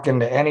can walk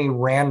into any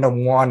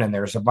random one and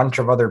there's a bunch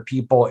of other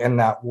people in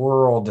that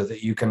world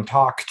that you can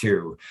talk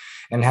to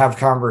and have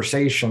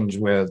conversations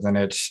with. And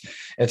it's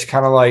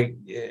kind of like,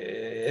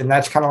 and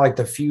that's kind of like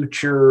the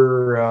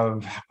future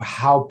of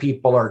how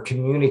people are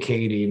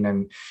communicating.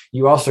 And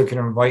you also can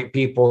invite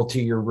people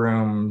to your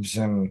rooms,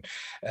 and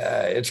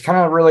it's kind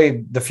of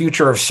really the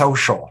future of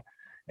social.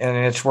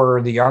 And it's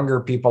where the younger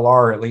people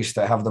are, at least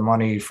that have the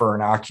money for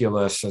an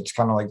Oculus. It's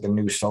kind of like the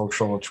new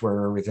social. It's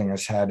where everything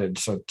is headed.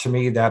 So to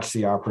me, that's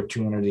the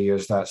opportunity,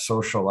 is that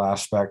social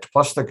aspect,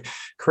 plus the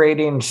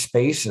creating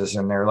spaces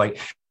in there.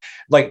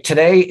 Like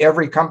today,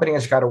 every company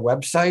has got a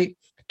website.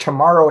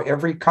 Tomorrow,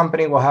 every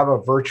company will have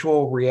a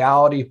virtual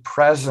reality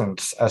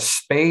presence, a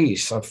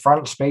space, a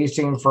front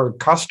spacing for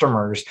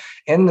customers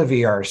in the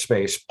VR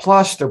space.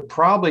 Plus, they're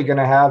probably going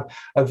to have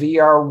a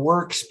VR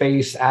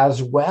workspace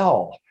as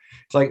well.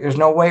 It's like there's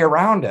no way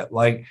around it.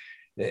 Like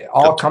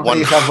all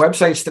companies have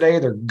websites today.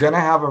 They're going to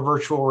have a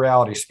virtual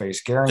reality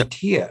space.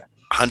 Guarantee it.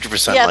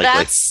 100% yeah,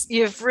 likely.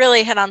 You've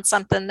really hit on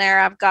something there.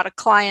 I've got a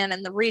client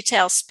in the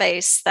retail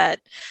space that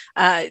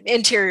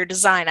interior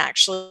design,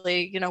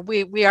 actually,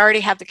 we already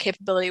have the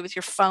capability with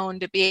your phone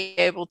to be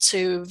able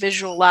to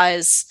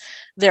visualize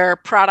their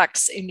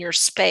products in your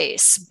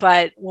space.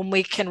 But when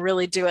we can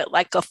really do it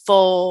like a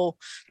full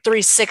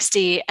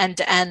 360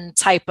 end-to-end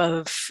type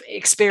of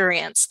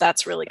experience,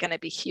 that's really going to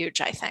be huge,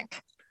 I think.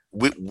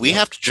 We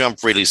have to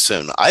jump really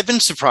soon. I've been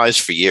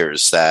surprised for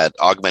years that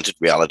augmented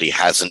reality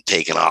hasn't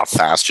taken off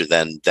faster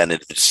than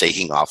it's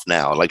taking off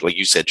now. Like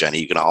you said,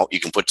 Jenny, you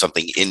can put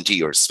something into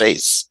your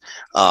space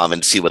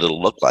and see what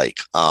it'll look like,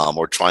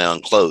 or try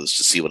on clothes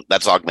to see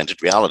that's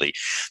augmented reality.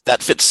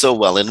 That fits so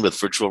well in with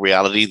virtual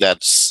reality.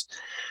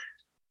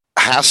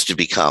 Has to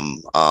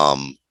become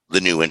the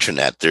new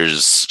internet.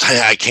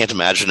 I can't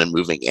imagine it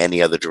moving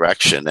any other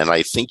direction. And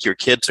I think your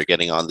kids are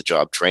getting on the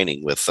job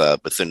training with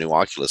the new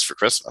Oculus for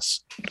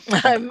Christmas.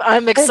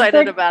 I'm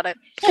excited about it.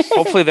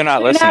 Hopefully they're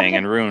not listening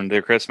and ruined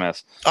their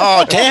Christmas.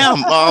 Oh, damn.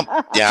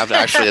 Yeah,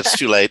 actually it's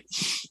too late.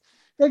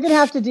 They're going to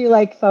have to do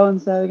like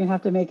phones, though. They're going to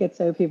have to make it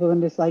so people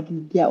can just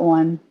like get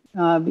one,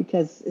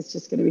 because it's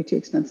just going to be too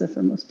expensive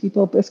for most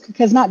people.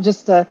 Because not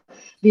just a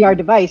VR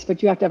device,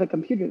 but you have to have a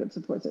computer that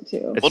supports it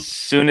too. As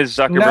soon as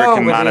Zuckerberg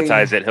can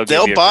monetize it,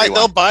 they'll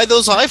buy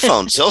those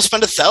iPhones. They'll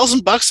spend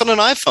 $1,000 on an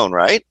iPhone,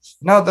 right?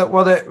 No,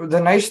 the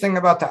nice thing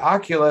about the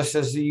Oculus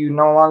is that you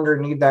no longer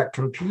need that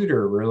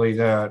computer really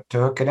to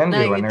hook it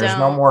into, and there's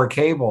no more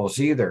cables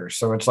either.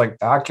 So it's like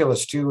the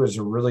Oculus 2 is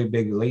a really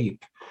big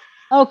leap.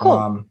 Oh, cool.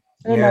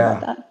 I didn't know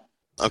about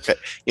that. Okay.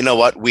 You know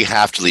what? We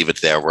have to leave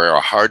it there. We're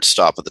a hard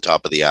stop at the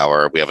top of the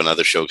hour. We have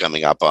another show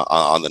coming up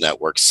on the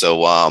network.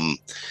 So,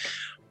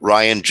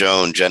 Ryan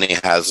Joan, Jenny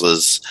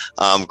Haslas,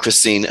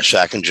 Christine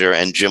Schackinger,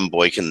 and Jim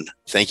Boykin,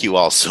 thank you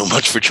all so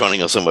much for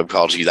joining us on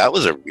Webcology. That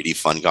was a really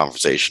fun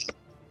conversation.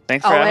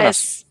 Thanks for having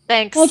us.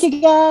 Thanks. Thank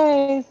you,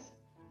 guys.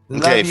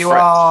 Love you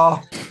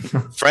all.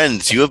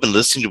 Friends, you have been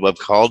listening to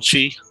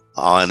Webcology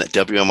on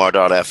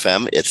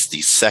WMR.fm. It's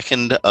the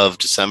 2nd of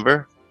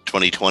December,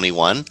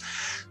 2021.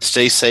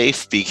 Stay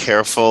safe, be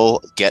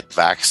careful, get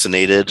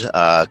vaccinated.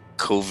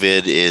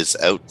 COVID is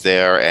out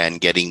there and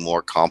getting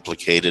more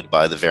complicated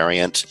by the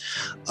variant.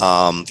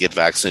 Get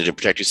vaccinated,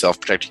 protect yourself,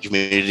 protect your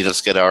community.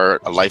 Let's get our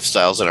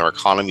lifestyles and our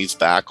economies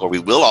back, or we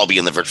will all be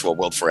in the virtual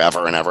world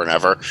forever and ever and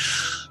ever.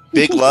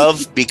 Big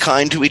love, be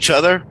kind to each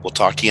other. We'll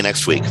talk to you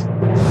next week.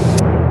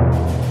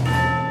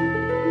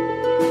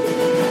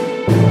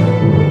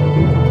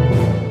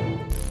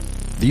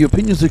 The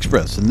opinions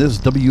expressed in this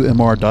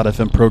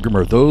WMR.FM program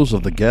are those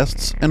of the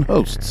guests and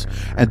hosts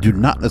and do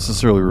not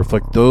necessarily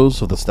reflect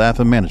those of the staff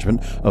and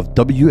management of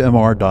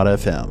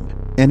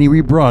WMR.FM. Any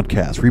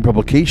rebroadcast,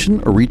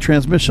 republication, or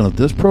retransmission of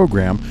this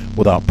program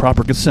without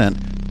proper consent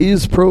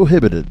is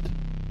prohibited.